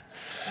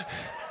 man.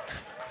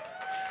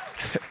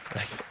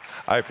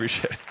 I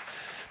appreciate it.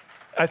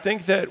 I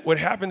think that what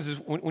happens is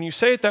when you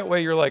say it that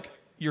way, you're like,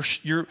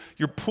 you're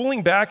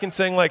pulling back and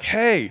saying like,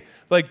 hey,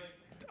 like,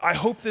 I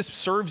hope this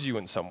serves you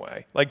in some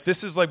way. Like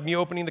this is like me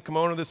opening the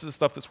kimono, this is the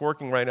stuff that's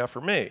working right now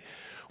for me.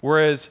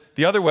 Whereas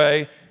the other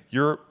way,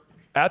 you're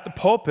at the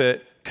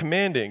pulpit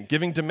commanding,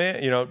 giving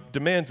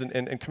demands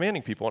and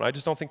commanding people, and I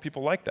just don't think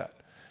people like that.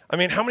 I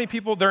mean, how many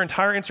people, their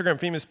entire Instagram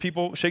feed is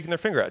people shaking their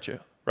finger at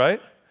you,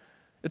 right?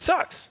 It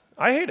sucks.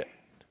 I hate it,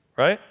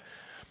 right?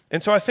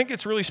 And so I think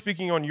it's really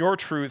speaking on your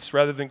truths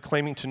rather than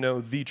claiming to know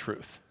the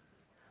truth.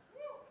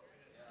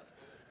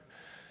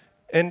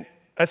 And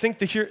I think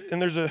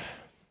there's a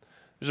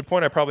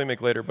point I probably make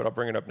later, but I'll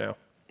bring it up now,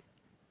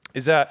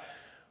 is that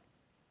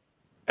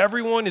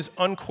everyone is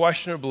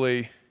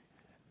unquestionably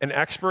an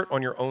expert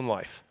on your own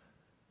life.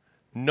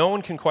 No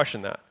one can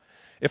question that.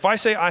 If I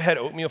say I had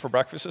oatmeal for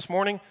breakfast this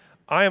morning,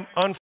 I am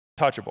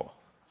untouchable.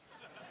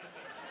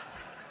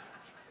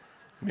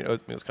 I mean,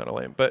 oatmeal is kind of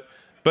lame, but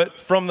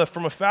from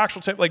a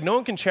factual standpoint, like no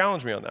one can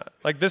challenge me on that.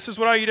 Like this is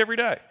what I eat every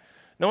day.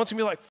 No one's gonna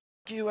be like,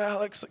 "F you,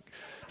 Alex,"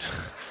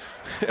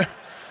 like,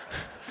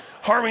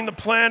 harming the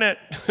planet.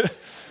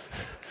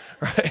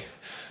 Right?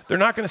 They're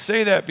not going to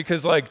say that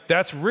because like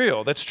that's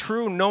real, that's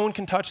true, no one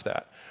can touch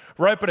that,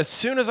 right? But as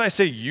soon as I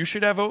say you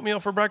should have oatmeal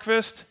for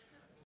breakfast,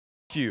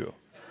 you,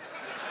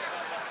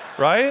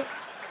 right?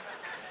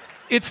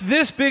 It's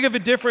this big of a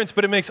difference,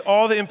 but it makes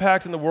all the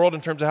impact in the world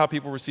in terms of how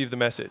people receive the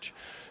message.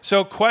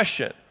 So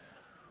question,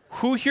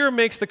 who here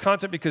makes the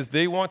content because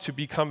they want to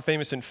become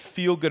famous and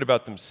feel good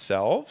about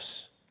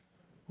themselves?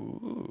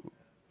 Ooh.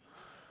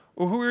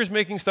 Or who here is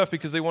making stuff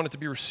because they want it to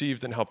be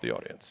received and help the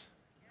audience?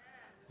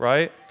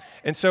 Right?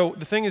 And so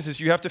the thing is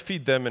you have to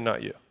feed them and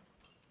not you.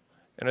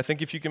 And I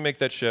think if you can make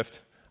that shift,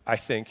 I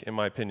think, in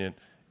my opinion,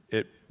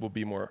 it will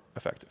be more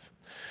effective.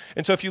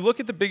 And so if you look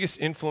at the biggest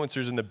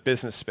influencers in the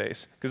business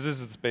space, because this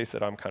is the space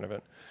that I'm kind of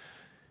in,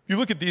 you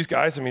look at these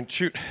guys, I mean,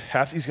 shoot,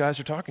 half these guys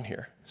are talking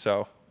here.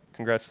 So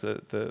congrats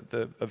to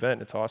the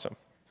event, it's awesome.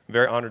 I'm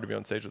very honored to be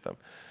on stage with them.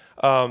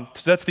 So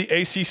that's the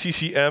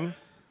ACCCM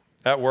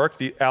at work,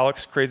 the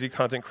Alex Crazy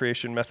Content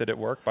Creation Method at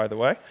work, by the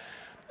way.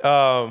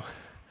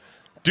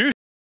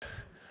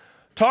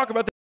 talk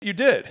about the you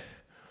did.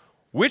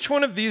 Which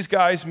one of these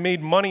guys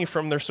made money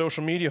from their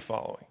social media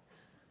following?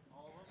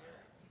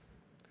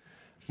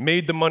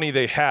 Made the money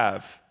they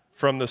have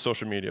from the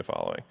social media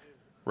following.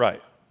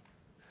 Right.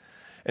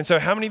 And so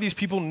how many of these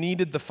people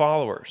needed the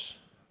followers?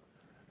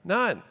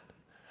 None.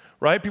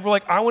 Right? People are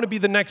like, I want to be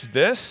the next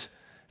this.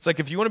 It's like,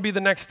 if you want to be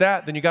the next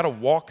that, then you got to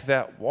walk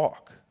that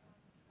walk.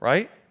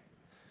 Right?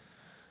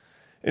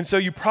 And so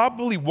you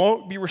probably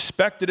won't be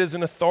respected as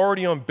an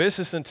authority on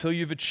business until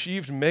you've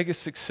achieved mega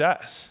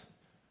success.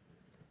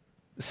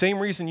 The same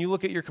reason you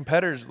look at your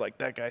competitors like,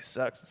 that guy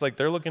sucks. It's like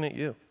they're looking at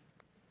you,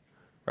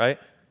 right?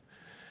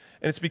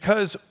 And it's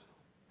because,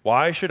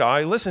 why should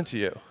I listen to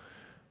you?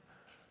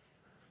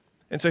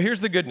 And so here's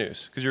the good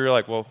news, because you're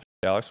like, well,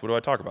 Alex, what do I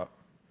talk about?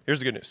 Here's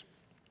the good news.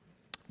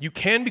 You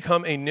can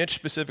become a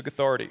niche-specific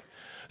authority.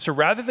 So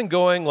rather than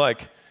going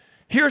like,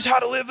 here's how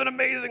to live an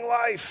amazing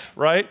life,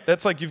 right?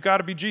 That's like, you've got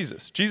to be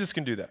Jesus. Jesus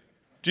can do that.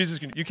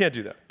 You can't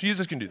do that.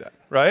 Jesus can do that,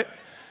 right?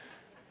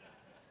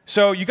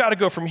 So you got to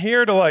go from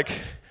here to like,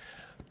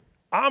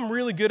 I'm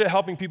really good at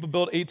helping people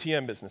build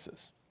ATM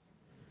businesses.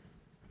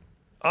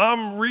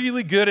 I'm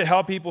really good at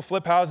how people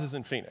flip houses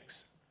in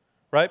Phoenix,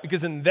 right?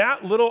 Because in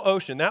that little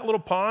ocean, that little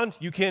pond,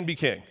 you can be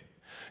king.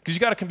 Because you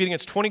got to compete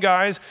against 20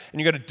 guys, and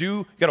you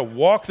got to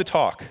walk the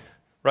talk,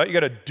 right? You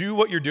got to do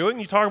what you're doing,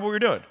 and you talk about what you're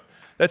doing.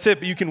 That's it,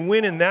 but you can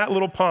win in that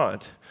little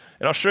pond.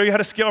 And I'll show you how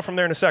to scale from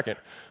there in a second.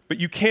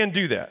 But you can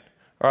do that,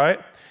 all right?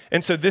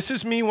 And so this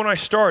is me when I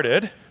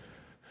started.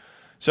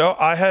 So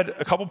I had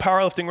a couple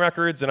powerlifting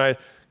records, and I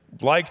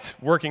liked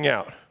working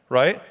out,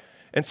 right?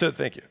 And so,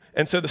 thank you.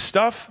 And so the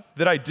stuff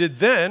that I did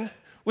then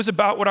was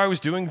about what I was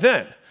doing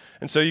then.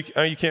 And so you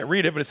can't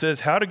read it, but it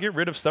says how to get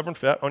rid of stubborn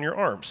fat on your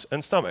arms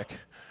and stomach.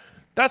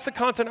 That's the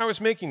content I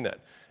was making then.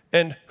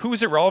 And who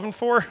was it relevant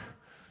for?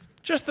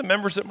 Just the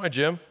members at my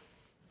gym.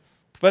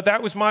 But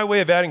that was my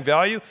way of adding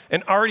value,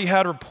 and I already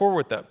had rapport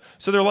with them.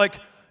 So they're like,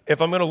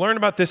 if I'm going to learn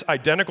about this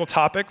identical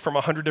topic from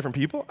 100 different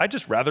people, I'd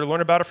just rather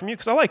learn about it from you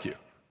because I like you.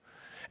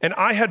 And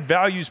I had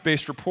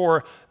values-based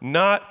rapport,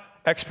 not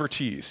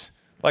expertise.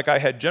 Like I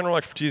had general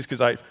expertise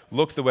because I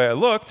looked the way I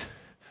looked,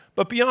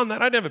 but beyond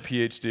that, I didn't have a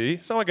PhD.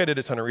 It's not like I did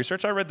a ton of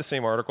research. I read the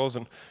same articles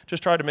and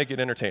just tried to make it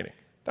entertaining.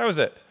 That was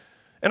it.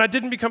 And I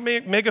didn't become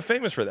mega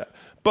famous for that.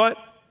 But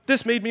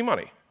this made me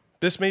money.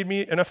 This made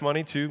me enough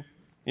money to,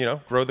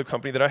 grow the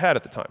company that I had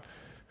at the time.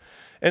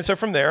 And so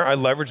from there, I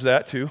leveraged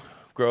that to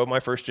grow my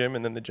first gym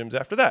and then the gyms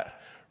after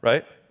that,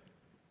 right?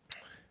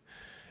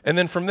 And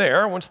then from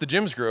there, once the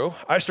gyms grew,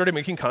 I started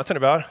making content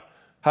about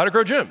how to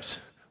grow gyms.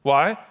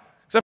 Why?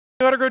 Because I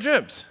knew how to grow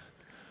gyms.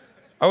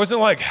 I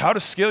wasn't like, how to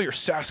scale your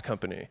SaaS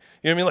company. You know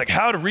what I mean? Like,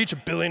 how to reach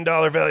 $1 billion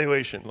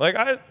valuation. Like,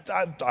 I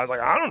was like,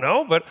 I don't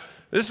know, but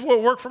this is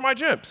what worked for my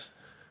gyms.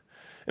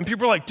 And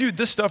people are like, dude,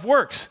 this stuff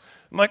works.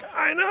 I'm like,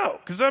 I know,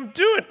 because I'm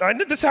doing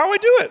it. This is how I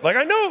do it. Like,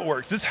 I know it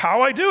works. This is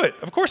how I do it.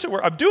 Of course it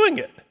works. I'm doing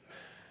it.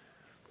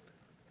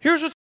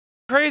 Here's what's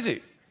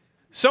crazy.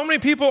 So many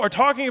people are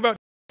talking about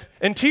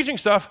and teaching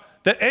stuff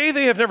that A,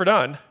 they have never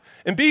done,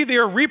 and B, they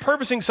are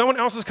repurposing someone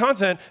else's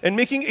content and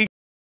making a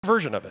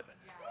version of it.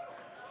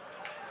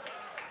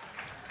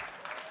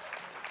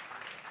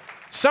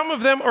 Some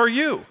of them are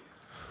you.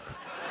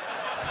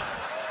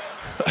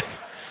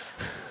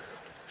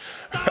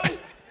 Right?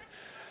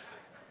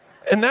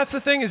 And that's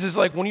the thing is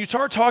like when you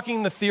start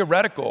talking the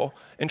theoretical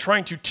and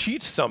trying to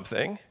teach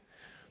something,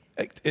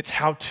 it's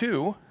how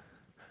to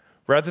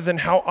rather than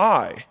how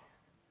I,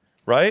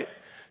 right?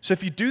 So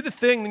if you do the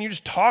thing, then you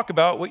just talk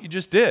about what you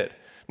just did.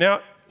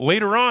 Now,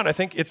 later on, I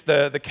think it's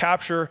the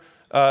capture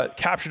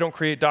don't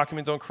create,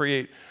 documents don't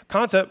create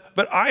concept,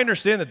 but I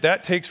understand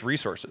that takes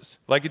resources.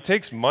 Like it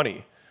takes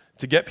money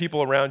to get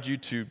people around you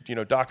to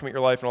document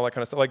your life and all that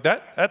kind of stuff. Like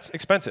that's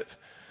expensive.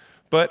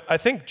 But I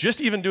think just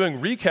even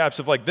doing recaps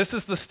of like, this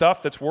is the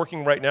stuff that's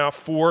working right now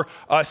for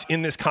us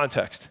in this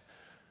context.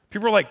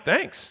 People are like,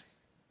 thanks.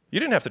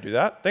 You didn't have to do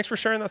that. Thanks for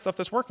sharing that stuff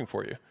that's working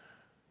for you.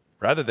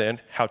 Rather than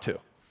how to.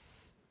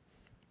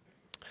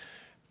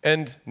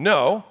 And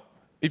no,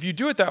 if you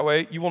do it that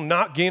way, you will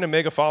not gain a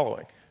mega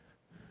following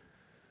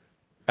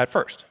at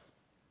first.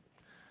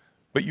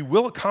 But you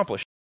will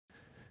accomplish it,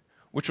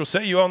 which will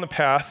set you on the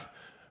path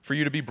for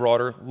you to be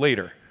broader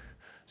later.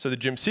 So the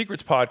Gym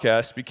Secrets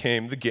podcast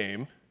became the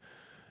game.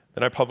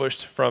 Then I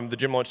published from the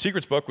Gym Launch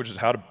Secrets book, which is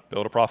how to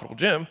build a profitable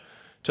gym,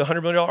 to the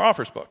 $100 million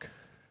offers book.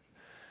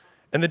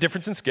 And the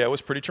difference in scale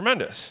was pretty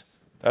tremendous.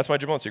 That's my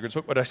Gym Launch Secrets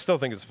book, but I still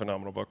think it's a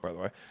phenomenal book, by the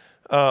way.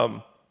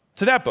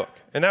 To that book.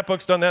 And that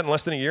book's done that in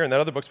less than a year, and that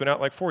other book's been out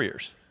like 4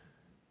 years.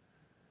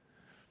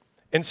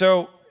 And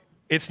so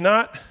it's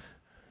not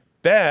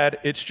bad,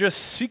 it's just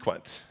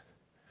sequence.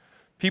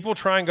 People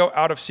try and go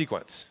out of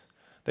sequence.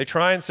 They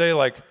try and say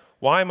like,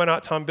 why am I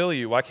not Tom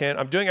Bilyeu? Why can't,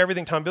 I'm doing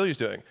everything Tom Bilyeu's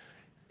doing,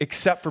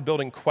 except for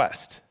building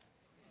Quest.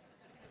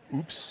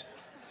 Oops.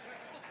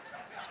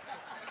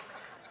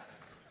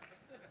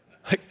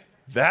 Like,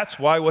 that's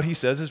why what he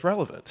says is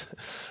relevant,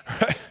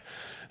 right?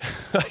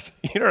 Like,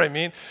 you know what I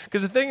mean?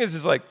 Because the thing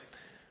is like,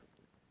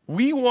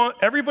 we want,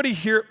 everybody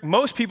here,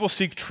 most people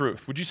seek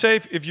truth. Would you say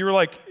if you were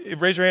like,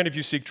 raise your hand if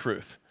you seek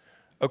truth?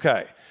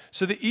 Okay,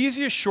 so the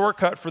easiest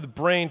shortcut for the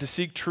brain to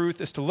seek truth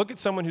is to look at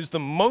someone who's the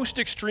most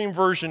extreme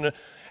version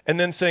and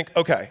then think,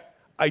 okay,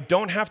 I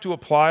don't have to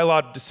apply a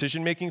lot of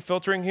decision-making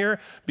filtering here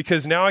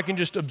because now I can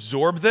just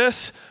absorb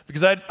this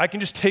because I can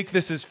just take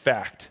this as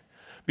fact.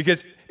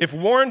 Because if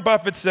Warren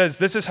Buffett says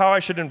this is how I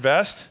should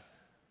invest,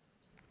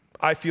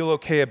 I feel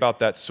okay about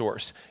that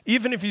source.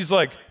 Even if he's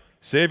like,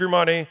 save your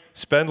money,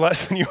 spend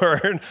less than you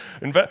earn,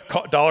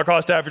 dollar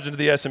cost average into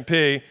the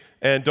S&P,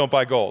 and don't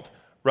buy gold,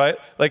 right?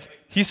 Like,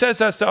 he says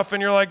that stuff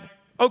and you're like,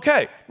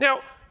 okay.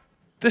 Now,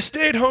 the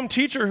stay-at-home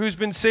teacher who's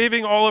been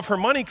saving all of her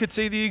money could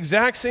say the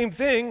exact same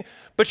thing,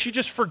 but she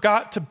just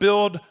forgot to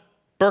build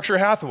Berkshire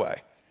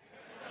Hathaway.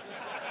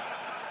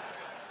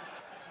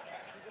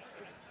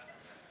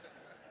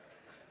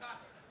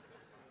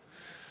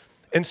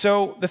 And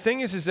so the thing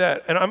is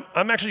that, and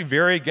I'm actually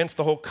very against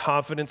the whole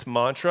confidence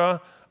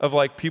mantra of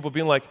like people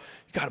being like,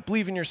 you gotta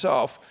believe in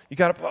yourself, you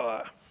gotta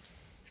blah.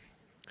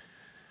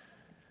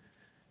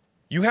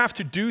 You have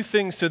to do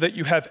things so that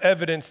you have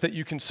evidence that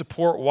you can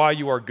support why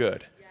you are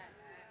good.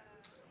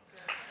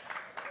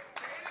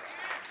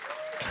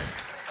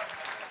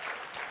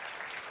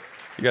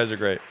 You guys are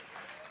great.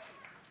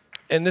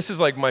 And this is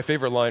like my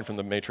favorite line from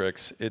The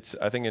Matrix. It's,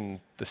 I think,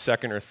 in the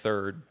second or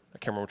third, I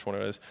can't remember which one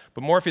it is,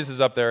 but Morpheus is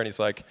up there and he's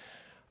like,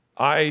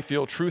 I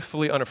feel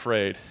truthfully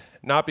unafraid,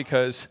 not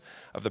because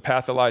of the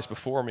path that lies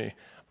before me,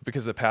 but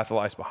because of the path that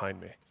lies behind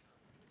me.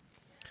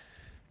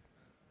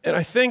 And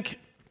I think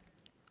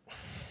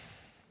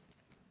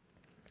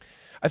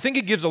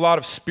it gives a lot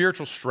of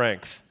spiritual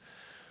strength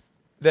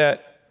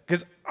that,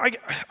 because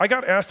I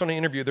got asked on an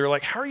interview, they're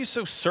like, how are you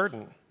so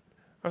certain?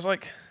 I was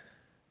like,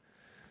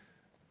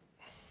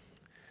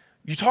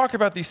 you talk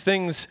about these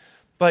things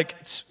like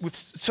with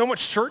so much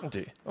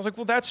certainty. I was like,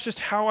 well, that's just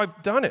how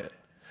I've done it.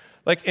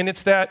 Like, and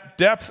it's that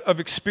depth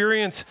of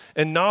experience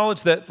and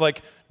knowledge that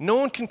like no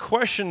one can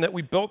question that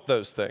we built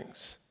those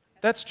things.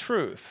 That's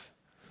truth.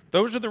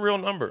 Those are the real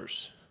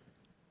numbers.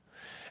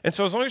 And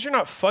so as long as you're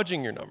not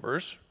fudging your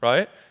numbers,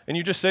 right? And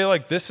you just say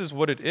like, this is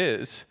what it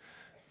is,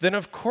 then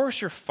of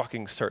course you're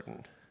fucking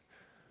certain,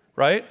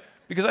 right?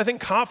 Because I think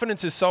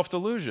confidence is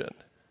self-delusion.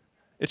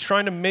 It's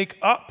trying to make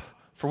up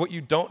for what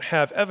you don't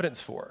have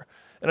evidence for.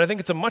 And I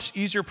think it's a much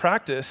easier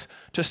practice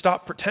to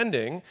stop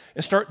pretending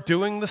and start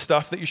doing the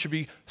stuff that you should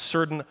be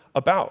certain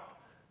about.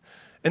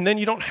 And then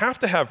you don't have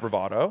to have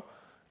bravado.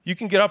 You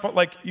can get up,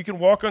 like, you can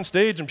walk on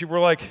stage and people are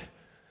like,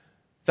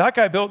 that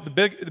guy built the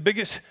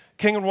biggest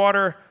king and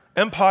water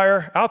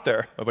empire out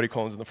there. My buddy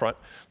Colin's in the front.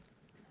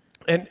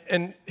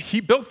 And he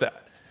built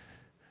that.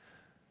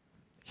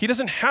 He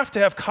doesn't have to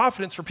have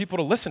confidence for people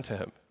to listen to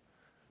him.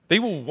 They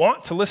will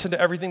want to listen to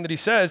everything that he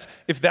says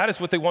if that is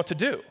what they want to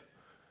do.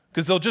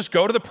 Because they'll just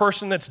go to the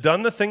person that's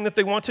done the thing that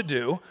they want to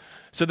do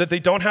so that they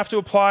don't have to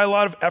apply a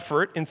lot of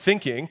effort in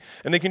thinking,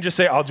 and they can just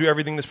say, I'll do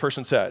everything this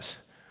person says,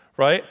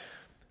 right?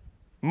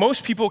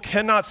 Most people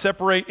cannot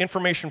separate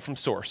information from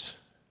source.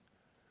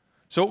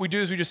 So what we do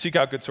is we just seek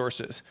out good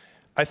sources.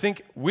 I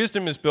think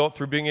wisdom is built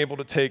through being able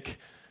to take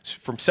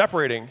from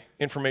separating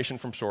information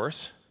from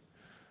source.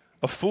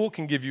 A fool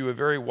can give you a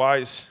very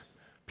wise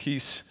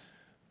piece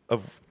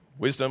of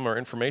wisdom or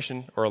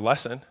information or a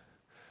lesson,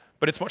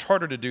 but it's much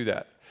harder to do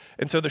that.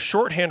 And so the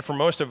shorthand for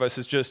most of us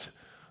is just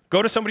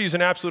go to somebody who's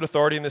an absolute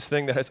authority in this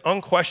thing that has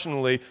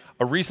unquestionably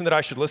a reason that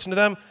I should listen to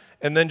them,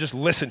 and then just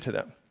listen to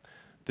them.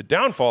 The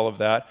downfall of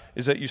that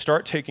is that you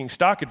start taking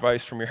stock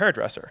advice from your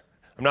hairdresser.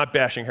 I'm not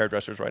bashing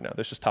hairdressers right now.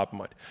 That's just top of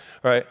mind,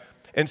 all right?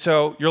 And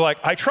so you're like,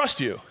 I trust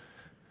you.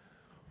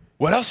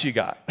 What else you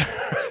got?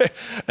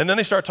 And then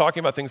they start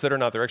talking about things that are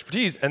not their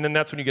expertise, and then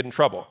that's when you get in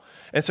trouble.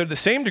 And so to the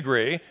same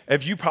degree,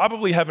 if you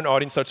probably have an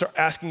audience that starts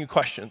asking you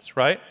questions,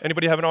 right?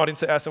 Anybody have an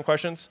audience that asks them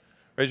questions?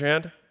 Raise your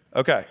hand.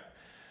 Okay.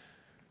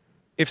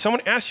 If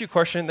someone asks you a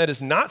question that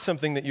is not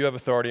something that you have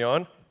authority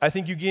on, I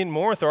think you gain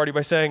more authority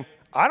by saying,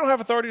 I don't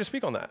have authority to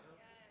speak on that.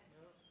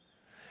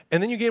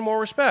 And then you gain more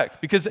respect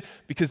because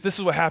this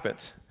is what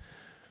happens.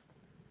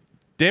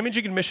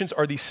 Damaging admissions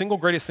are the single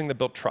greatest thing that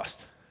built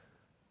trust.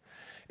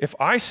 If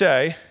I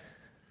say,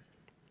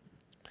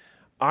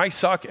 I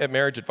suck at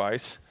marriage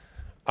advice,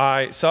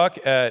 I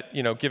suck at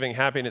giving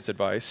happiness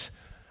advice,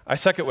 I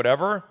suck at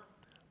whatever,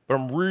 but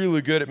I'm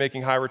really good at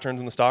making high returns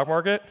in the stock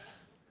market,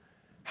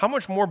 how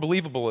much more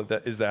believable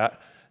is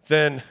that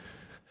than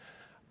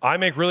I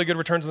make really good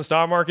returns in the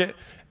stock market,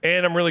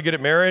 and I'm really good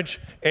at marriage,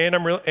 and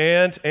I'm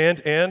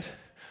and.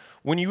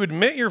 When you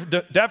admit your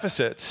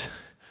deficits,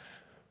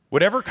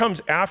 whatever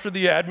comes after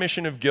the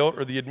admission of guilt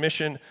or the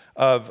admission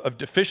of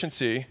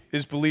deficiency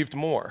is believed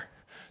more.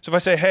 So if I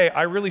say, hey,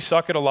 I really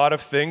suck at a lot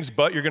of things,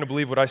 but you're going to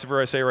believe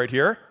whatever I say right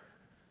here,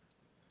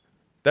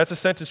 that's a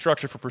sentence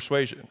structure for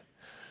persuasion.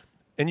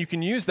 And you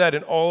can use that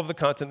in all of the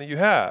content that you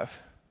have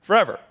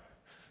forever.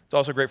 It's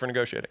also great for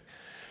negotiating.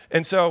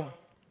 And so,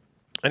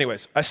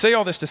 anyways, I say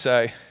all this to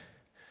say,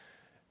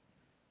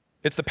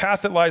 it's the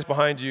path that lies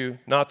behind you,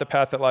 not the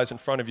path that lies in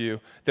front of you,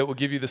 that will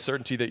give you the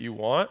certainty that you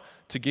want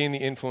to gain the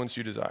influence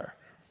you desire.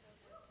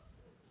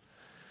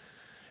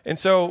 And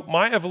so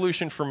my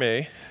evolution for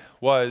me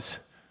was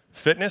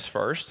fitness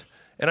first,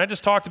 And I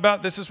just talked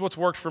about this is what's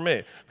worked for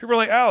me. People are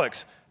like,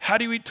 Alex, how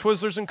do you eat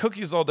Twizzlers and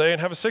cookies all day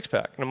and have a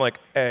six-pack? And I'm like,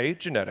 A,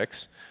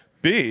 genetics.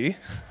 B,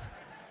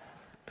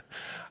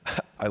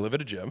 I live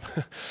at a gym.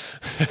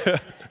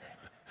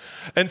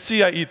 And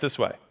C, I eat this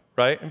way,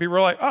 right? And people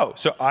are like, oh,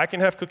 so I can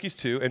have cookies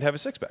too and have a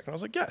six-pack. And I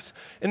was like, yes.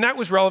 And that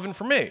was relevant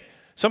for me.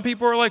 Some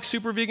people are like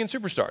super vegan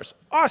superstars.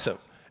 Awesome.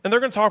 And they're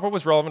going to talk about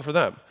what's relevant for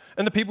them.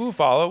 And the people who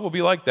follow will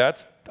be like,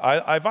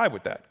 I vibe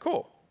with that.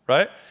 Cool,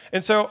 right?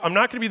 And so I'm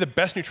not going to be the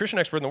best nutrition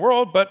expert in the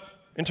world, but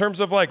in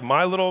terms of like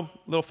my little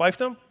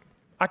fiefdom,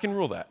 I can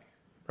rule that,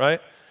 right?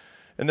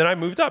 And then I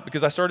moved up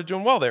because I started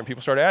doing well there, and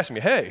people started asking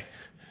me, hey,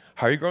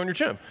 how are you growing your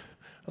gym?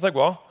 I was like,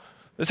 well,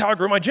 this is how I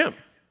grew my gym.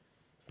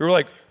 They were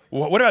like,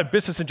 well, what about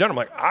business in general?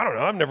 I'm like, I don't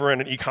know. I've never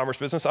ran an e-commerce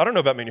business. I don't know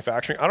about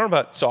manufacturing. I don't know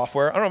about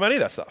software. I don't know about any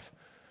of that stuff.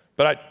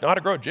 But I know how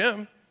to grow a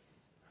gym,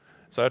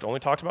 so I only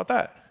talked about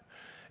that.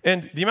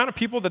 And the amount of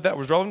people that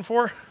was relevant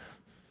for,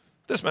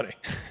 this many.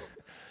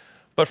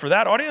 But for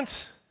that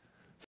audience,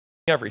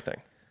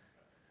 everything,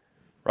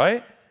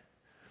 right?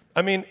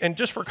 I mean, and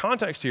just for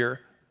context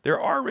here, there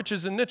are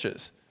riches and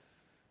niches.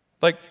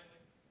 Like,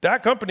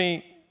 that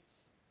company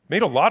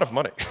made a lot of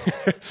money.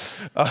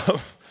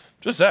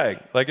 Just saying.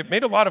 Like, it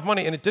made a lot of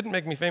money, and it didn't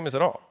make me famous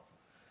at all.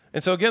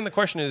 And so again, the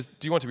question is,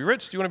 do you want to be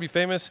rich? Do you want to be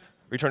famous?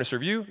 Are you trying to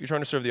serve you? Are you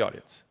trying to serve the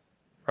audience,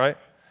 right?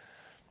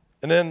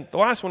 And then the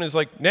last one is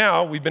like,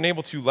 now we've been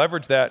able to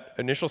leverage that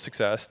initial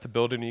success to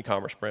build an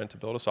e-commerce brand, to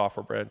build a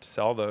software brand, to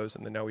sell those,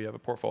 and then now we have a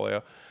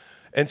portfolio.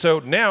 And so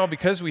now,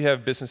 because we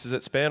have businesses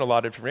that span a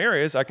lot of different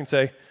areas, I can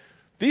say,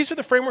 these are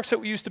the frameworks that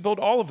we use to build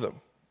all of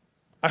them.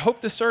 I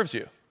hope this serves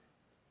you.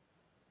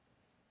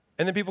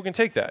 And then people can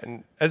take that.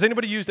 And has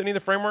anybody used any of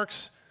the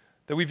frameworks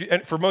that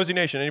for Hormozi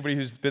Nation, anybody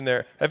who's been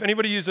there, have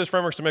anybody used those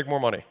frameworks to make more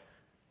money?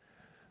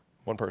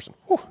 One person.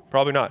 Whew,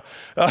 probably not.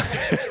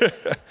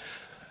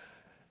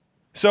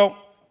 So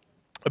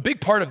a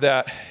big part of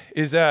that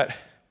is that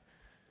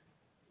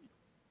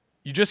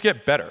you just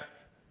get better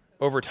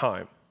over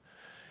time.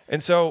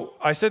 And so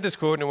I said this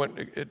quote,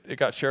 and it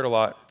got shared a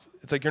lot.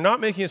 It's like, you're not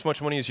making as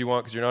much money as you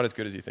want because you're not as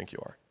good as you think you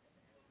are.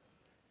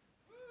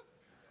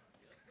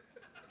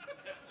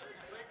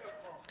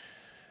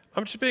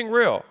 I'm just being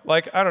real.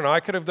 Like, I don't know, I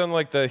could have done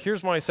like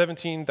here's my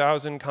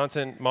 17,000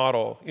 content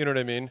model, you know what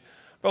I mean?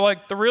 But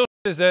like, the real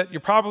is that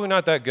you're probably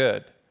not that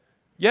good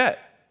yet,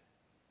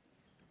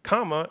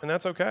 comma, and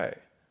that's okay.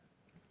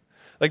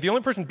 Like, the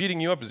only person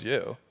beating you up is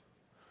you,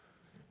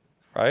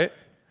 right?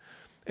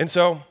 And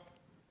so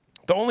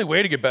the only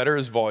way to get better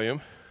is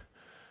volume.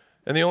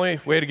 And the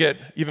only way to get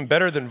even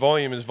better than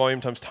volume is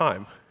volume times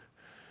time.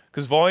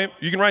 Because volume,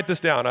 you can write this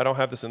down. I don't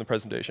have this in the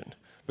presentation.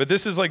 But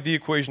this is like the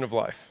equation of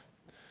life.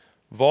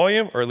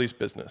 Volume, or at least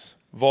business.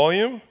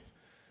 Volume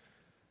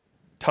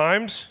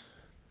times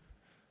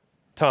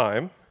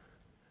time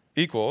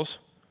equals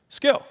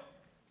skill.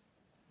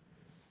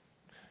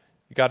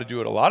 You got to do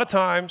it a lot of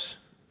times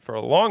for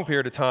a long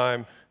period of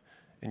time,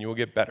 and you will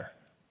get better.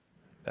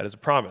 That is a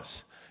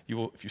promise.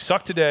 If you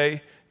suck today,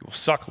 you will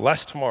suck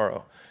less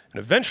tomorrow.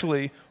 And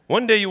eventually,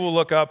 one day you will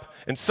look up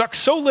and suck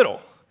so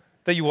little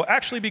that you will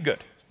actually be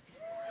good.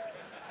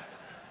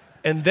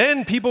 And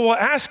then people will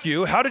ask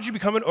you, how did you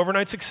become an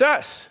overnight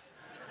success?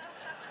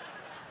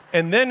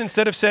 And then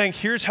instead of saying,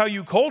 here's how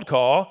you cold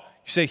call,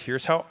 you say,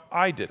 here's how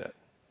I did it.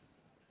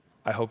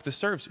 I hope this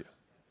serves you,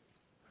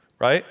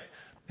 right?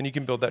 And you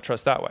can build that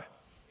trust that way.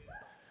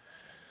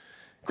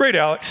 Great,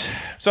 Alex.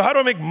 So how do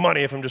I make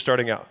money if I'm just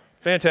starting out?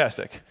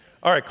 Fantastic.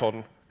 All right,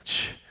 Colton.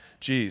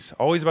 Jeez,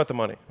 always about the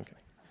money. Okay.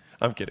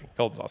 I'm kidding.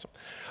 Colton's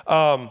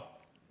awesome.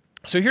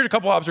 So here's a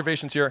couple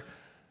observations here.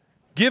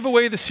 Give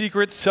away the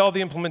secrets, sell the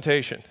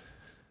implementation.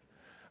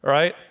 All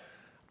right?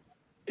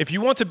 If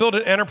you want to build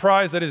an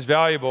enterprise that is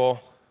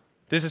valuable,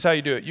 this is how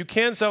you do it. You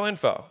can sell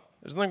info.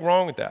 There's nothing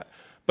wrong with that.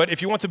 But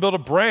if you want to build a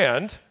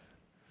brand,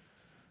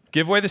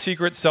 give away the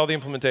secrets, sell the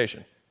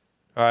implementation.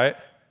 All right?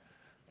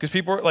 Because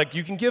people are like,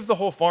 you can give the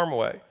whole farm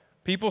away.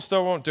 People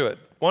still won't do it.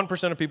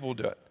 1% of people will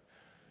do it.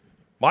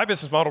 My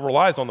business model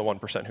relies on the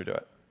 1% who do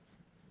it.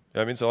 You know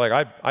what I mean? So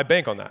like, I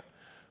bank on that.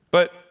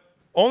 But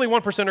only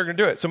 1% are going to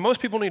do it. So most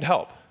people need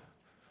help.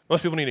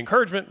 Most people need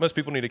encouragement. Most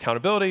people need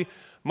accountability.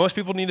 Most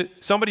people need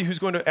somebody who's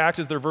going to act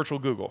as their virtual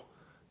Google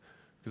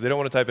because they don't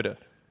want to type it in.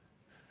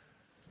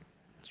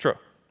 It's true,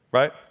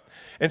 right?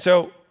 And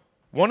so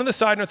one of the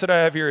side notes that I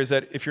have here is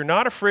that if you're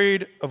not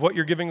afraid of what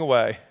you're giving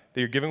away, that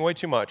you're giving away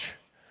too much,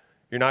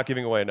 you're not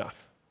giving away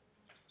enough.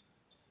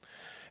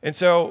 And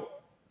so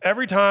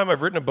every time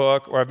I've written a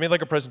book or I've made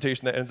like a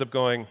presentation that ends up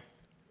going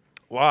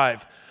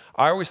live,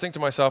 I always think to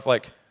myself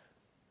like,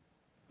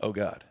 oh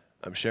God,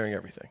 I'm sharing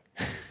everything.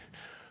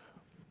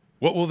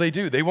 What will they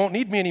do? They won't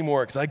need me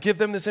anymore because I give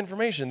them this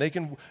information.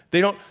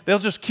 They'll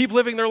just keep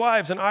living their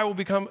lives and I will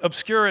become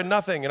obscure and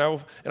nothing and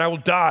I will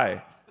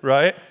die,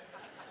 right?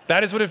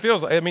 That is what it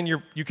feels like. I mean, you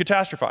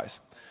catastrophize.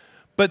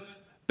 But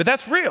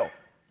that's real,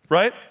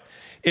 right?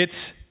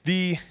 It's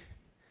the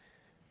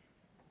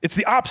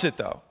opposite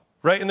though,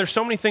 right? And there's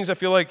so many things I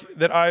feel like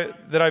that I've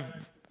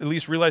at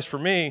least realized for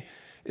me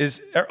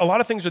is a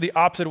lot of things are the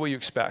opposite of what you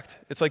expect.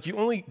 It's like you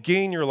only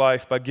gain your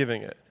life by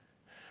giving it,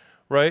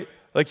 right?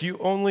 Like you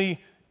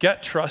only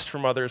get trust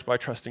from others by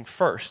trusting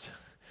first.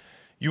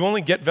 You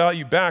only get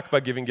value back by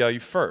giving value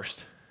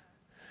first.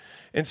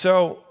 And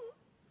so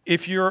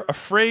if you're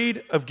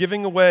afraid of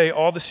giving away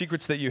all the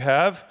secrets that you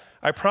have,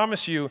 I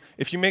promise you,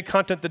 if you make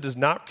content that does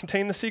not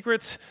contain the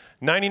secrets,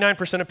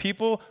 99% of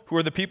people who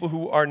are the people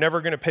who are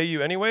never going to pay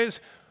you anyways,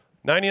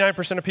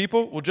 99% of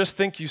people will just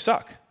think you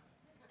suck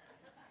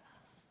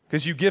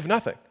because you give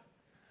nothing.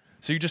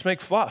 So you just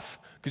make fluff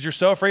because you're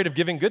so afraid of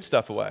giving good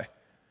stuff away.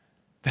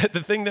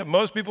 The thing that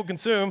most people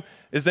consume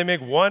is they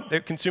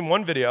consume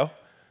one video,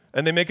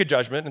 and they make a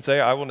judgment and say,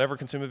 I will never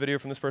consume a video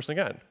from this person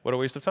again. What a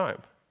waste of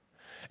time.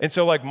 And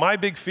so like my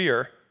big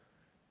fear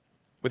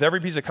with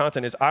every piece of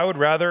content is I would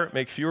rather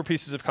make fewer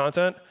pieces of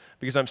content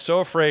because I'm so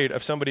afraid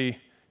of somebody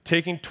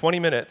taking 20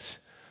 minutes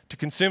to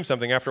consume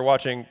something after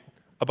watching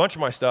a bunch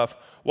of my stuff,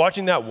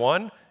 watching that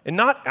one, and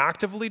not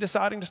actively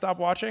deciding to stop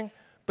watching,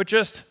 but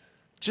just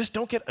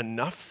don't get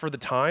enough for the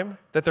time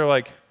that they're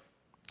like,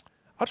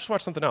 I'll just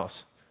watch something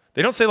else.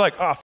 They don't say like,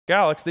 oh, f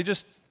Alex. They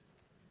just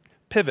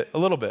pivot a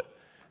little bit.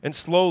 And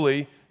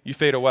slowly, you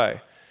fade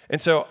away.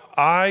 And so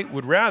I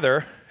would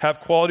rather have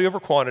quality over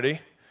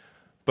quantity,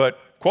 but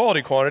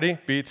quantity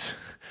beats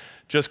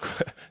just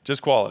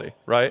quality,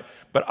 right?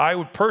 But I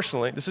would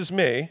personally, this is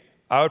me,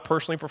 I would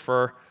personally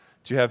prefer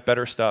to have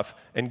better stuff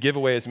and give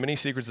away as many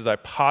secrets as I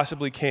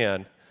possibly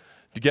can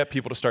to get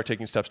people to start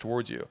taking steps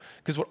towards you.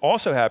 Because what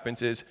also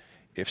happens is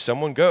if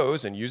someone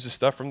goes and uses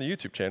stuff from the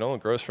YouTube channel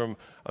and grows from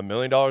 $1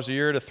 million a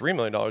year to $3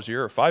 million a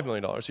year or $5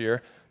 million a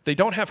year, they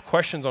don't have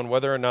questions on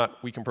whether or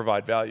not we can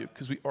provide value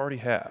because we already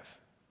have,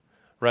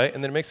 right?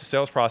 And then it makes the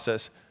sales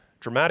process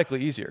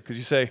dramatically easier because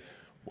you say,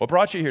 what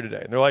brought you here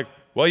today? And they're like,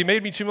 well, you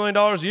made me $2 million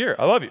a year.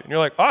 I love you. And you're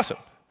like, awesome.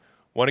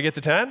 Want to get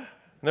to 10? And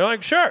they're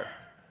like, sure.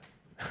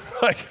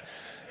 Like,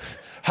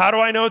 how do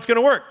I know it's going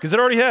to work? Because it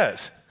already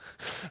has,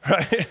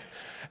 right?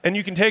 And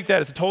you can take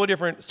that. It's a totally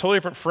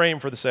different frame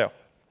for the sale,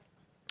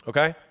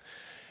 okay?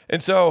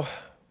 And so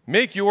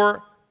make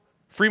your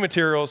free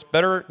materials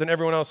better than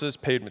everyone else's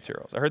paid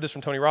materials. I heard this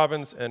from Tony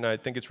Robbins, and I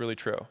think it's really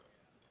true.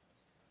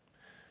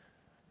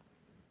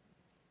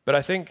 But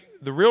I think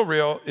the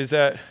real is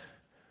that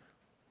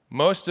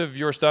most of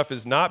your stuff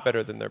is not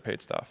better than their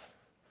paid stuff.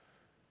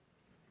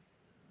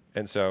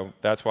 And so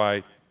that's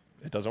why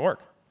it doesn't work.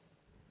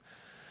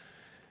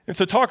 And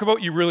so talk about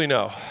what you really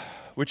know,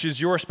 which is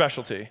your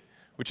specialty,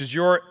 which is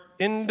your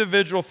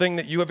individual thing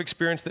that you have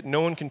experienced that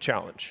no one can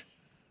challenge.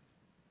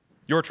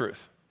 Your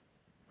truth,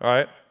 all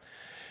right?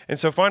 And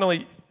so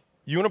finally,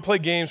 you want to play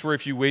games where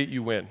if you wait,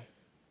 you win.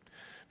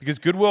 Because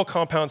goodwill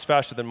compounds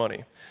faster than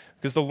money.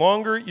 Because the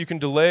longer you can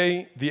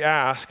delay the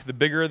ask, the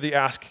bigger the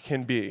ask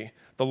can be.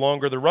 The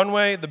longer the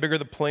runway, the bigger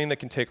the plane that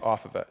can take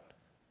off of it.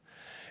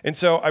 And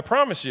so I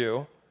promise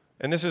you,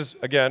 and this is,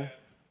 again,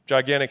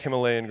 gigantic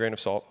Himalayan grain of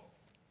salt,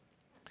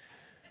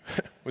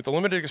 with the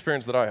limited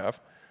experience that I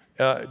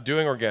have,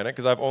 doing organic,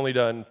 because I've only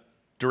done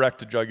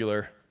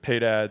direct-to-jugular,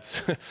 paid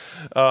ads,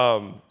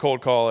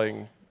 cold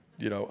calling,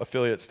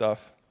 affiliate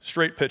stuff,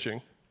 straight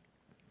pitching.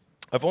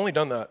 I've only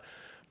done that.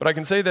 But I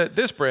can say that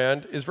this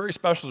brand is very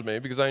special to me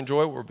because I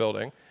enjoy what we're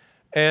building,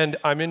 and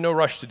I'm in no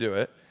rush to do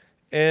it.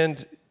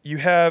 And you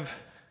have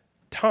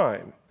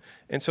time.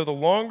 And so the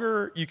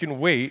longer you can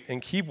wait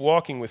and keep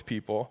walking with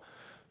people,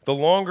 the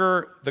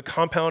longer the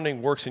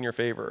compounding works in your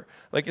favor.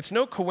 Like, it's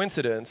no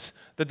coincidence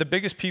that the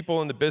biggest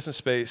people in the business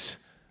space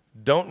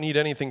don't need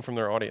anything from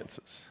their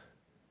audiences,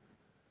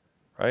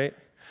 right?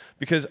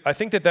 Because I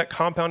think that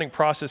compounding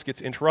process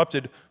gets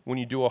interrupted when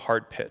you do a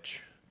hard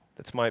pitch.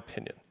 That's my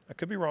opinion. I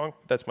could be wrong,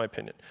 but that's my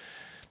opinion.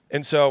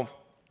 And so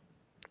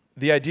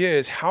the idea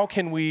is, how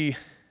can we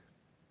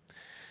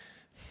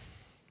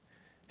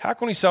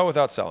sell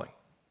without selling,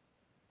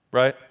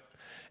 right?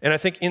 And I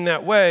think in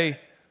that way,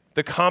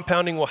 the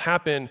compounding will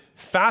happen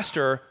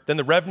faster than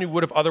the revenue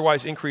would have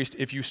otherwise increased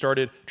if you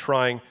started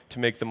trying to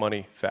make the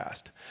money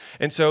fast.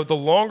 And so the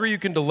longer you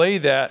can delay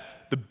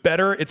that, the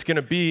better it's going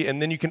to be, and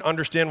then you can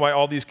understand why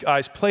all these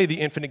guys play the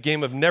infinite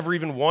game of never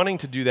even wanting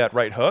to do that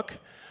right hook,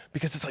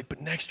 because it's like, but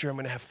next year I'm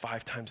going to have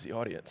 5 times the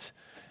audience.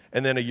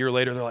 And then a year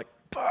later, they're like,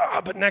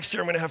 but next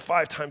year I'm going to have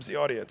 5 times the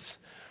audience,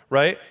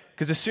 right?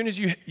 Because as soon as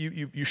you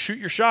shoot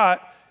your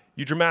shot,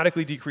 you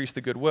dramatically decrease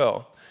the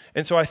goodwill.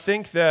 And so I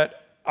think that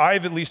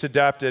I've at least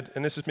adapted,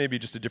 and this is maybe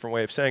just a different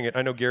way of saying it.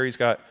 I know Gary's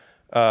got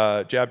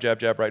jab, jab,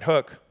 jab, right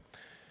hook.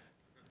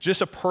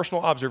 Just a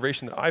personal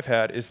observation that I've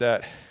had is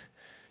that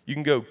you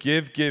can go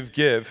give, give,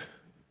 give,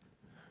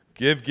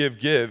 give, give,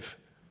 give,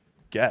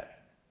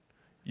 get.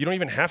 You don't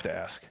even have to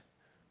ask.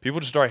 People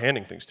just start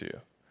handing things to you.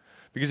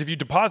 Because if you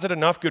deposit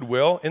enough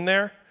goodwill in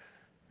there,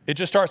 it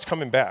just starts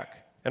coming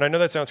back. And I know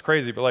that sounds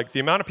crazy, but like the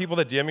amount of people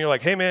that DM me are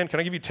like, hey man, can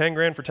I give you 10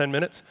 grand for 10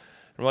 minutes?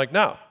 And I'm like,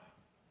 no,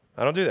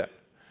 I don't do that.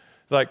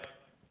 Like,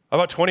 how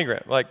about 20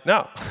 grand? Like,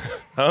 no,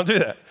 I don't do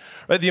that.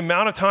 Right? The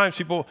amount of times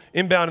people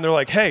inbound and they're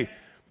like, hey,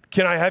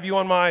 can I have you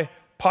on my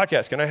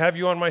podcast? Can I have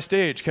you on my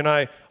stage?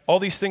 All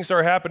these things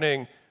start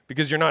happening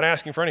because you're not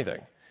asking for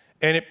anything.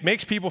 And it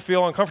makes people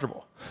feel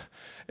uncomfortable.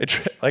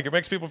 It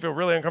makes people feel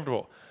really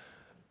uncomfortable.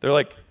 They're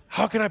like,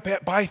 how can I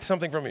buy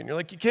something from you? And you're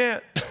like, you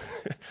can't.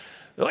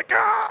 They're like,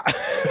 ah.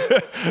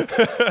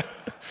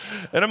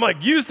 And I'm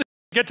like, use the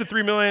get to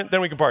 3 million, then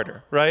we can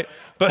partner, right?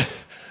 But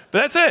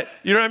that's it.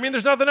 You know what I mean?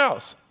 There's nothing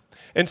else.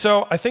 And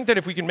so I think that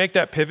if we can make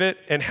that pivot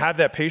and have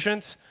that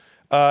patience,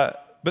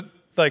 but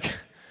like,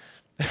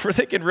 if we're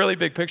thinking really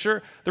big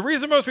picture, the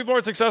reason most people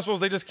aren't successful is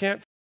they just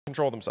can't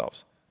control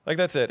themselves. Like,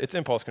 that's it. It's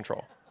impulse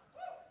control.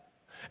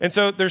 And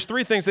so there's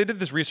 3 things. They did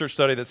this research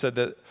study that said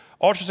that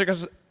ultra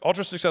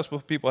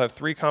successful people have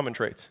 3 common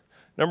traits.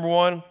 Number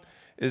 1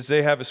 is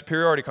they have a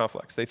superiority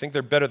complex. They think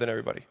they're better than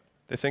everybody.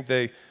 They think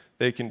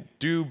they can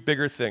do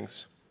bigger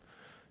things.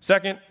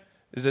 Second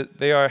is that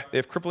they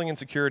have crippling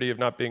insecurity of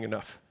not being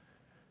enough.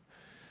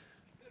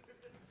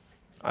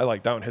 I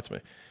like that one, hits me.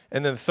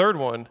 And then the third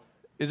one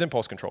is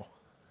impulse control.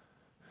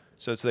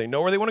 So they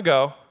know where they want to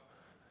go.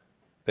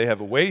 They have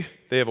a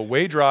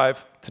way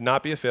drive to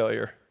not be a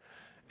failure,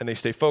 and they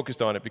stay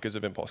focused on it because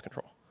of impulse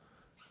control.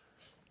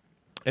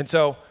 And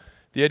so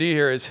the idea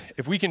here is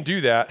if we can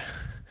do that,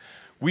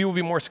 we will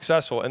be more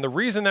successful. And the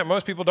reason that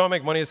most people don't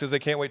make money is because they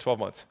can't wait 12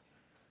 months.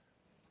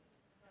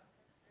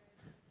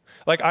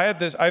 Like I have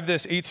this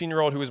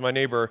 18-year-old who was my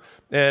neighbor,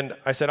 and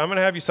I said, I'm going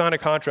to have you sign a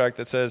contract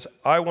that says,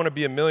 I want to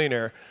be a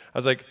millionaire. I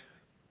was like,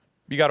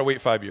 you got to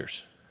wait 5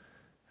 years.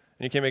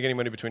 And you can't make any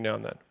money between now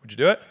and then. Would you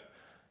do it?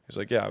 He was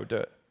like, yeah, I would do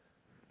it.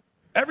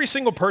 Every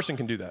single person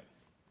can do that.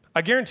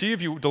 I guarantee you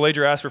if you delayed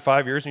your ass for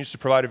 5 years and you just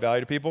provided value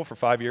to people for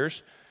 5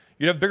 years,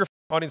 you'd have a bigger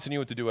audience than you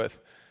knew what to do with,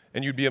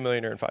 and you'd be a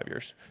millionaire in 5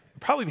 years. It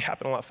would probably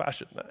happen a lot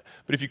faster than that.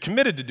 But if you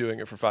committed to doing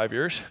it for 5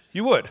 years,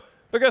 you would.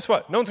 But guess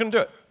what? No one's going to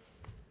do it.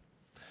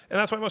 And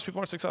that's why most people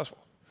aren't successful.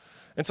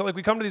 And so like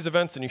we come to these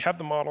events and you have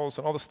the models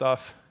and all the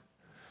stuff,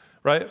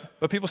 right?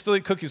 But people still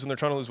eat cookies when they're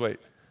trying to lose weight.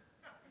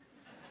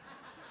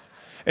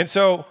 And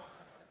so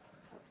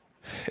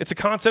it's a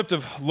concept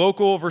of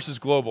local versus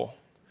global,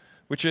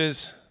 which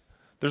is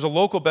there's a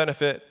local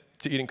benefit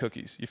to eating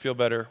cookies. You feel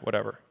better,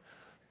 whatever.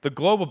 The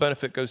global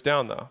benefit goes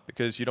down, though,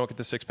 because you don't get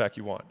the six-pack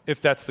you want. If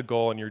that's the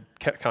goal and you're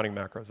counting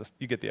macros,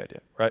 you get the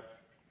idea, right?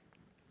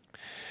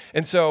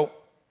 And so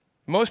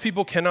most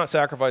people cannot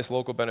sacrifice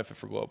local benefit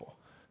for global.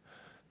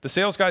 The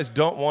sales guys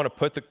don't want to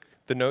put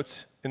the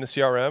notes in the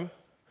CRM,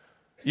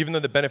 even though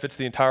it benefits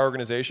the entire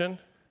organization,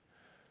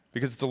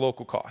 because it's a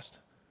local cost,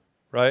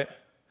 right?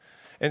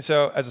 And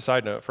so as a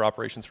side note for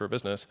operations for a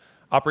business,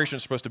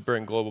 operations are supposed to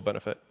bring global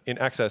benefit in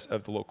excess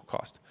of the local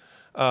cost.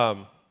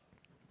 And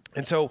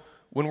so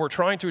when we're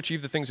trying to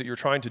achieve the things that you're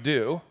trying to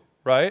do,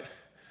 right,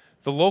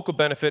 the local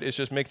benefit is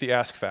just make the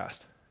ask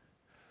fast.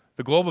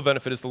 The global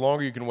benefit is the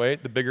longer you can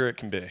wait, the bigger it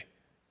can be.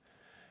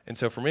 And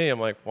so for me, I'm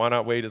like, why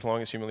not wait as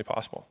long as humanly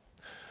possible?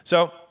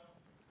 So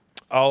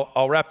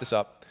I'll wrap this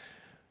up.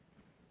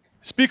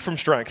 Speak from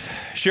strength.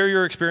 Share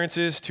your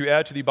experiences to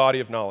add to the body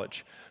of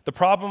knowledge. The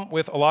problem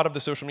with a lot of the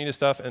social media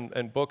stuff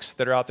and books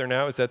that are out there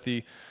now is that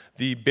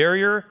the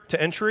barrier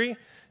to entry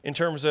in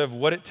terms of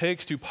what it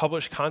takes to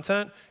publish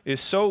content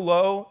is so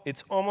low,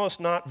 it's almost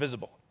not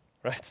visible,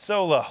 right? It's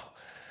so low.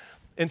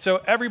 And so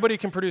everybody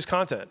can produce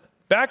content.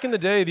 Back in the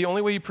day, the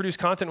only way you produce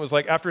content was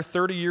like after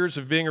 30 years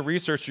of being a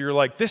researcher, you're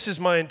like, this is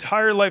my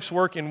entire life's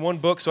work in one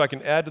book so I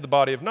can add to the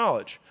body of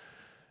knowledge.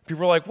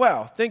 People are like,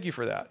 wow, thank you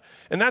for that.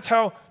 And that's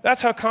how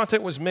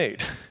content was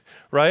made,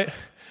 right?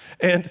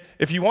 And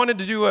if you wanted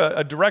to do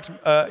a direct,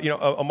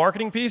 a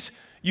marketing piece,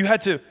 you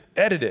had to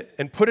edit it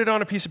and put it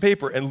on a piece of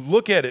paper and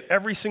look at it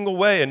every single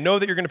way and know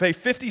that you're going to pay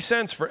 50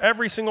 cents for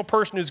every single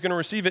person who's going to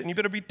receive it, and you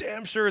better be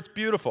damn sure it's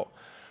beautiful,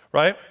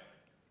 right?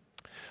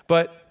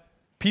 But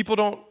people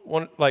don't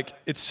want, like,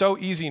 it's so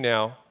easy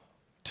now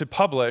to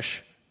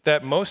publish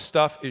that most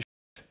stuff is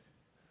shit,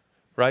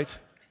 right?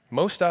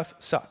 Most stuff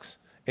sucks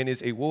and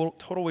is a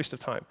total waste of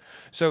time.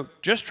 So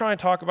just try and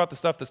talk about the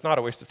stuff that's not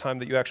a waste of time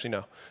that you actually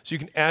know, so you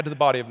can add to the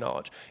body of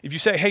knowledge. If you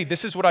say, hey,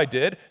 this is what I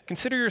did,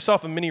 consider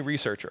yourself a mini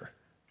researcher.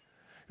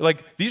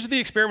 Like, these are the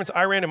experiments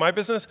I ran in my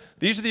business.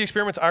 These are the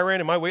experiments I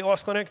ran in my weight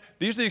loss clinic.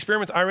 These are the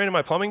experiments I ran in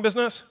my plumbing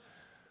business.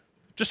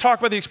 Just talk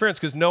about the experience,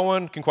 because no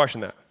one can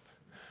question that.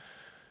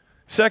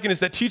 Second is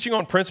that teaching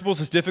on principles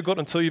is difficult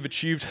until you've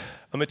achieved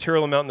a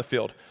material amount in the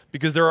field,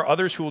 because there are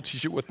others who will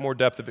teach it with more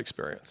depth of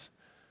experience.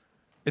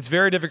 It's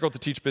very difficult to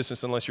teach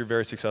business unless you're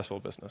very successful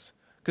at business,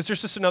 because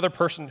there's just another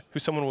person who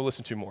someone will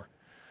listen to more,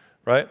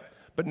 right?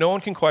 But no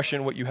one can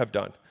question what you have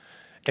done.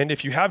 And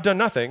if you have done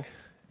nothing,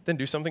 then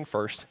do something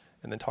first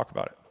and then talk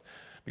about it.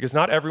 Because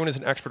not everyone is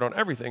an expert on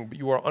everything, but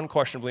you are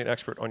unquestionably an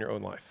expert on your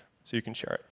own life, so you can share it.